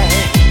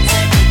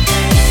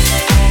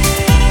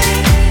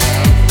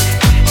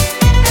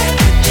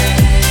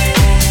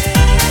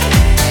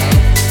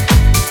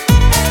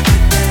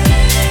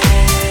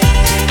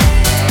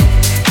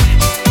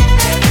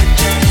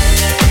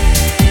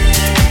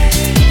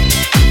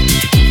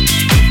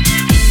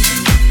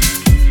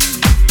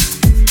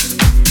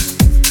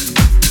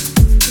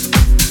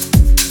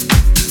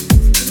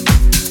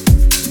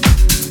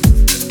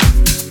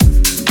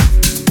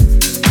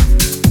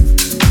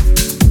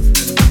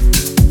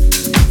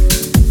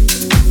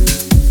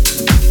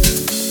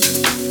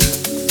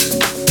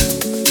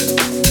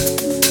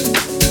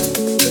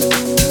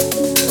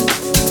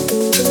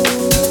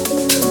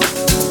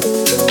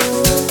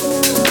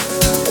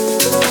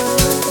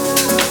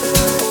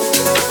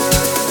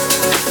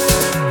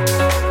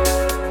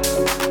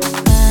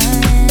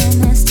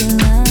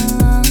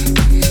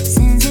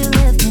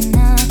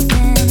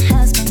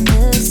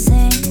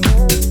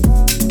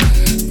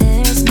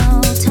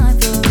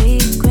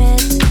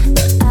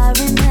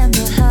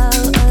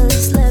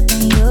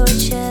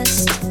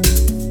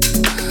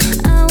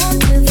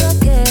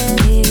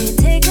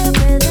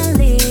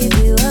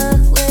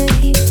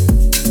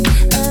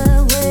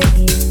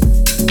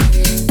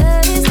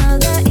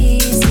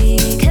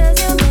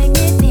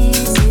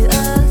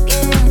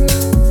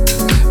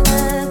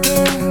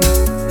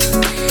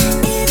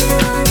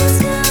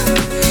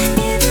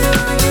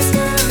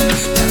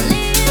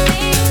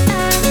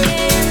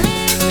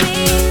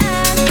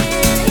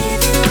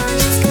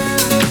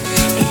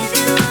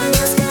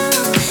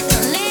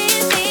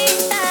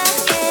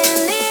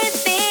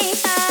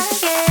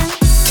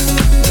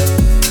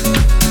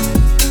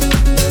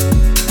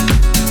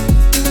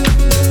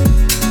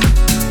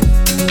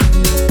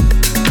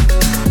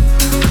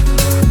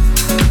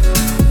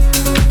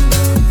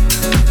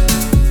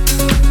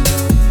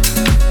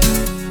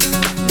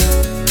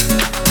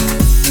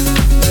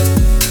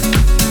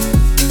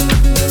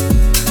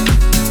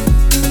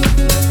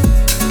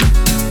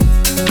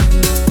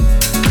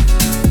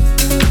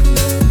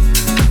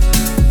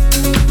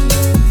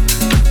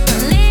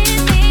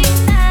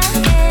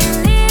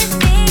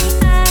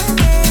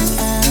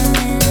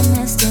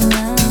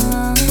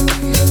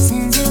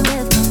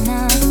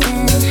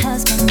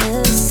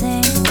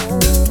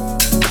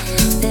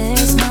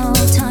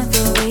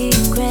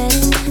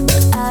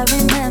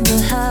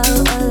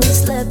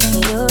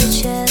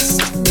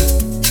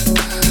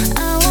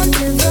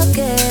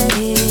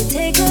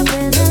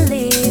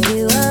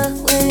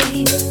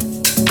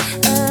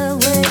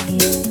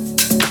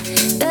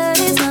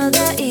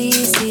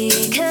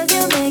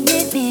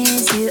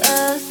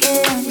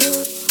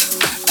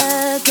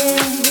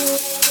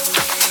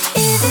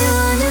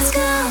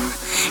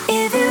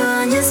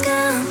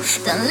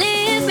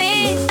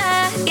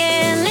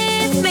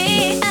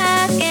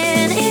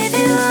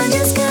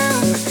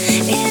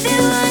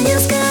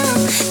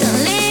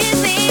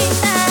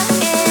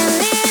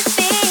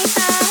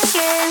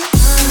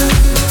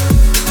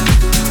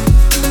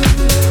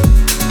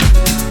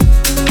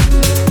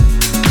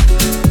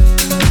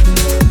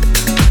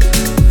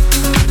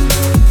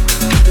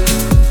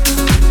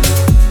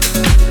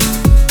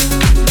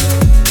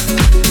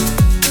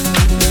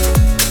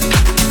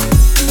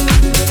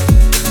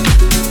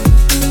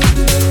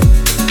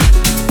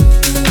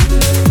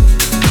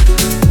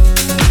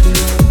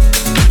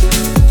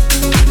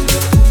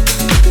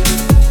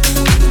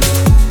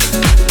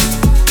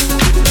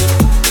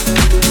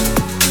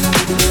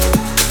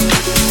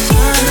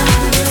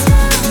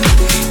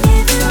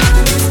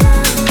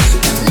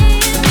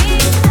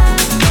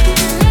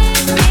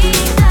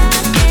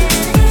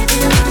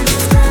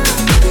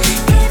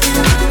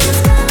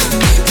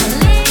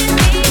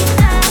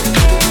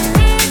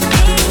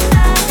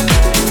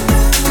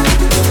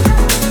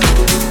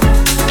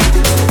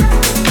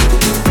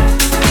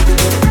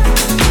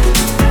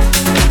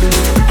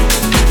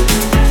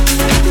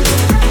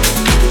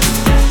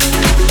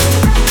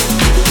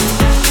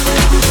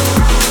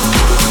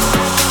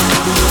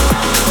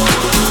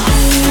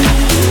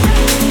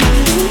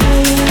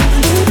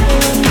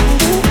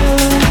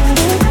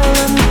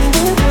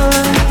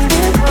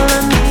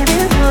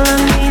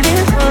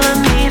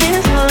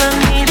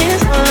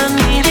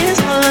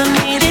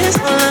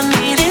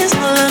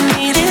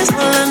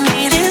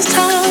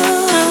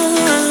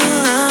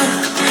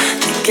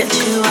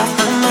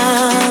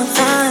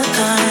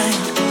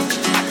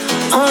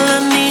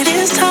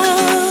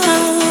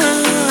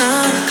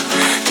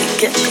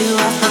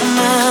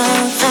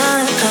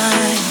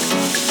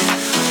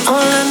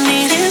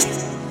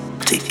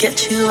 to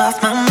get you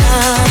off my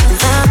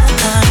mind.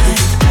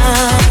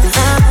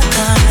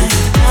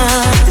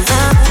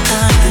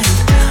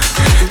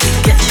 To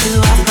get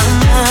you off my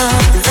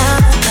mind.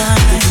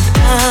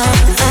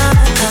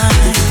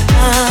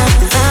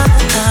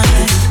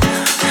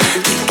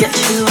 To get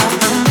you off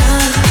my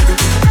mind.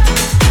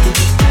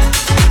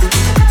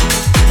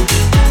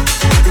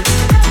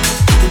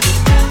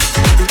 To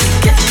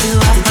get you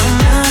off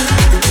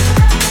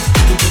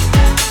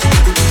my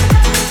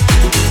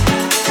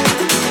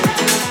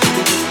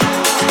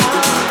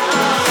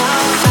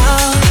mind.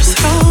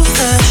 Through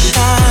the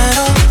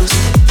shadows,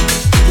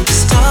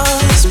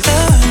 stars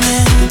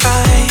burning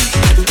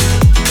bright.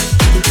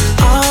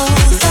 All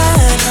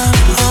that I'm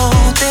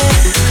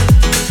holding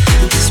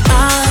is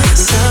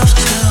myself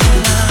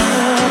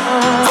tonight.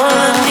 All I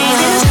need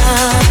is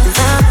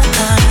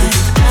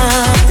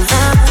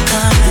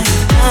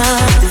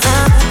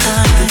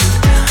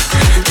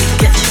to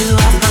get you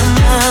off my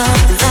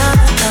mind.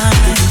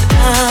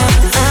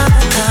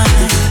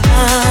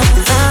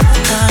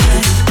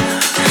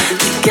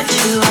 To get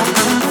you off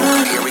my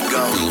mind. Here we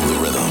go. Feel the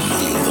rhythm,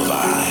 feel the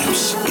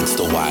vibes. It's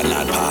the Why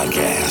Not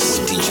Podcast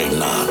with DJ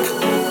Knock.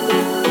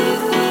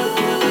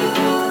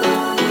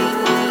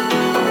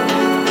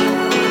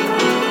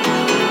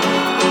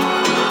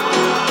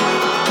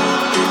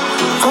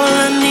 All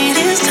I need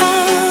is time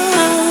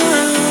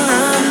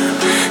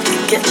to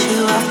get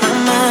you off my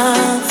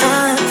mind.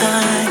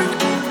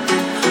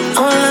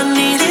 All I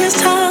need is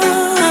time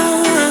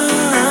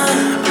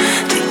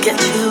to get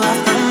you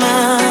off my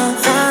mind.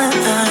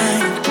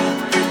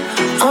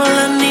 All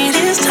I need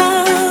is time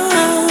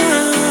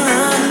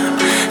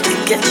to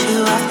get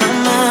you off my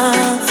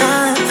mind.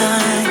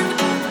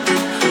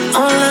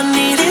 All I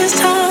need is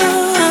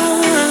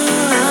time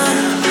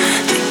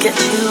to get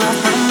you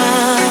off my mind.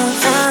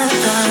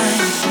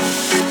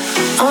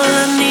 All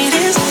I need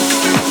is time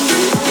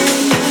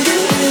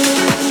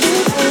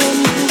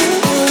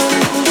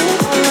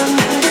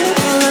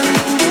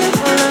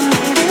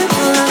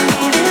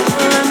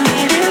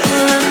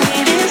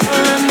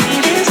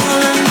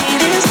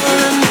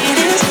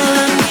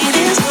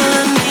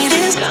to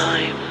get you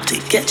off my mind. To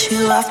get you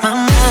off my mind. To get you off my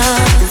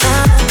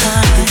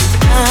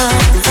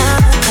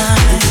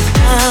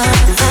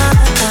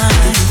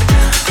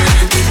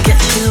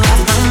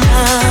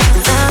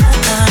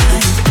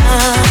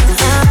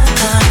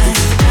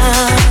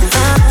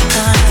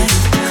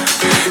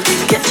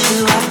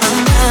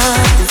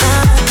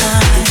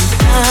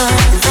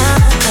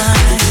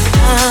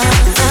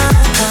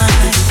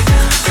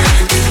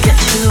To get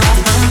you off my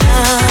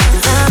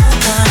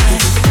mind.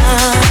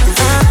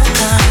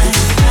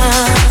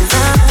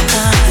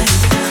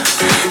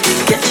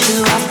 To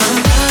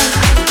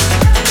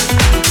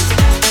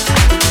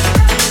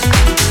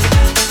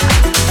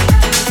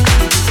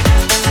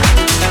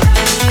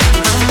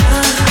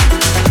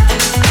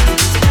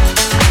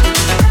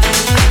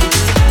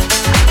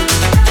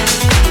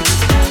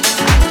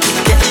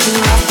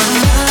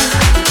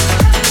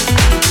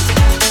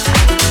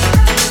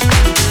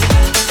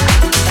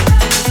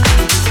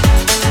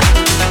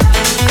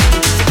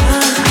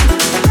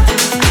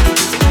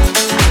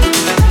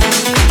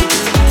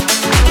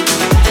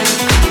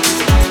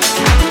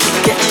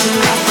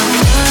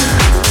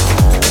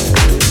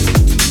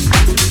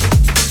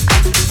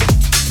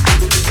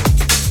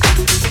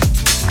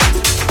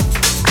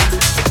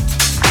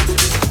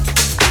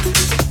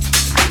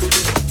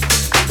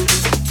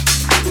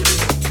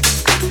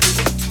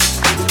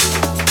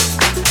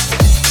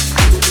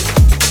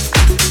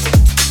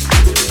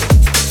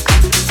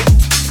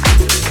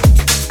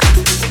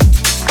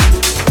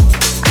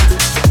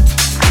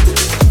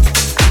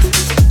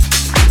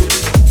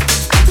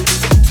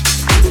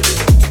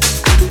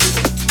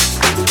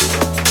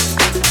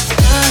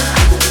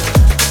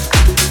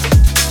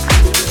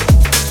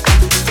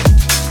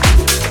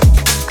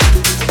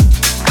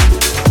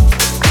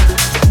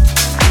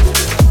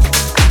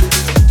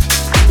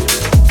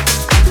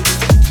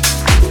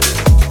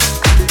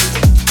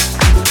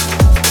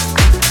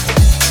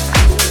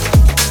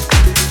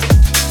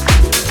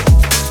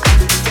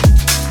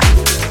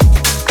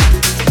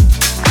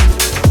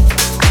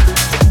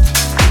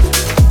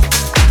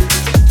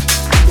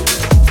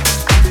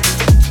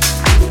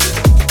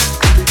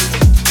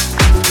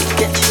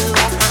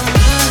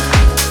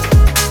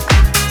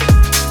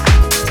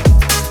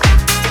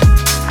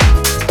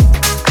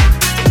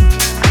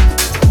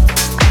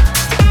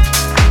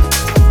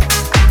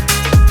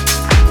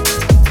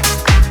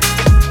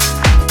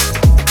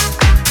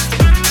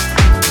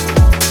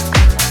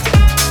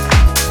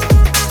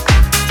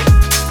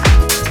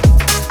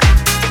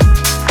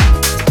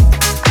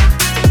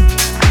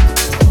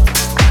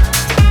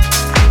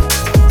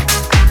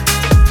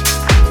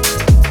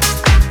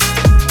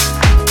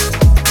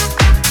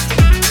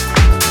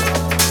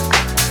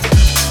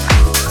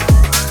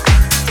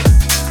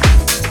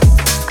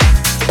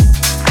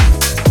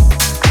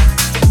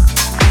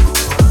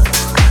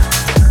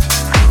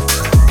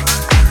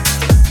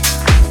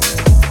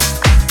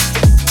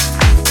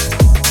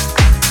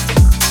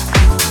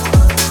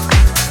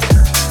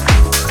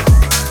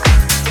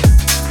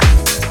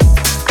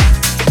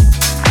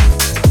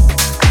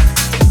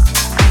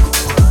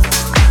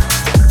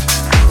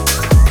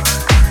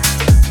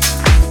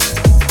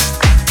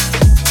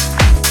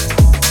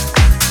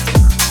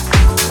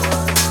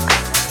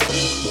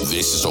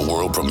This is a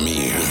world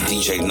premiere with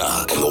DJ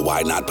Nuck on the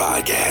Why Not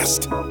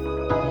Podcast.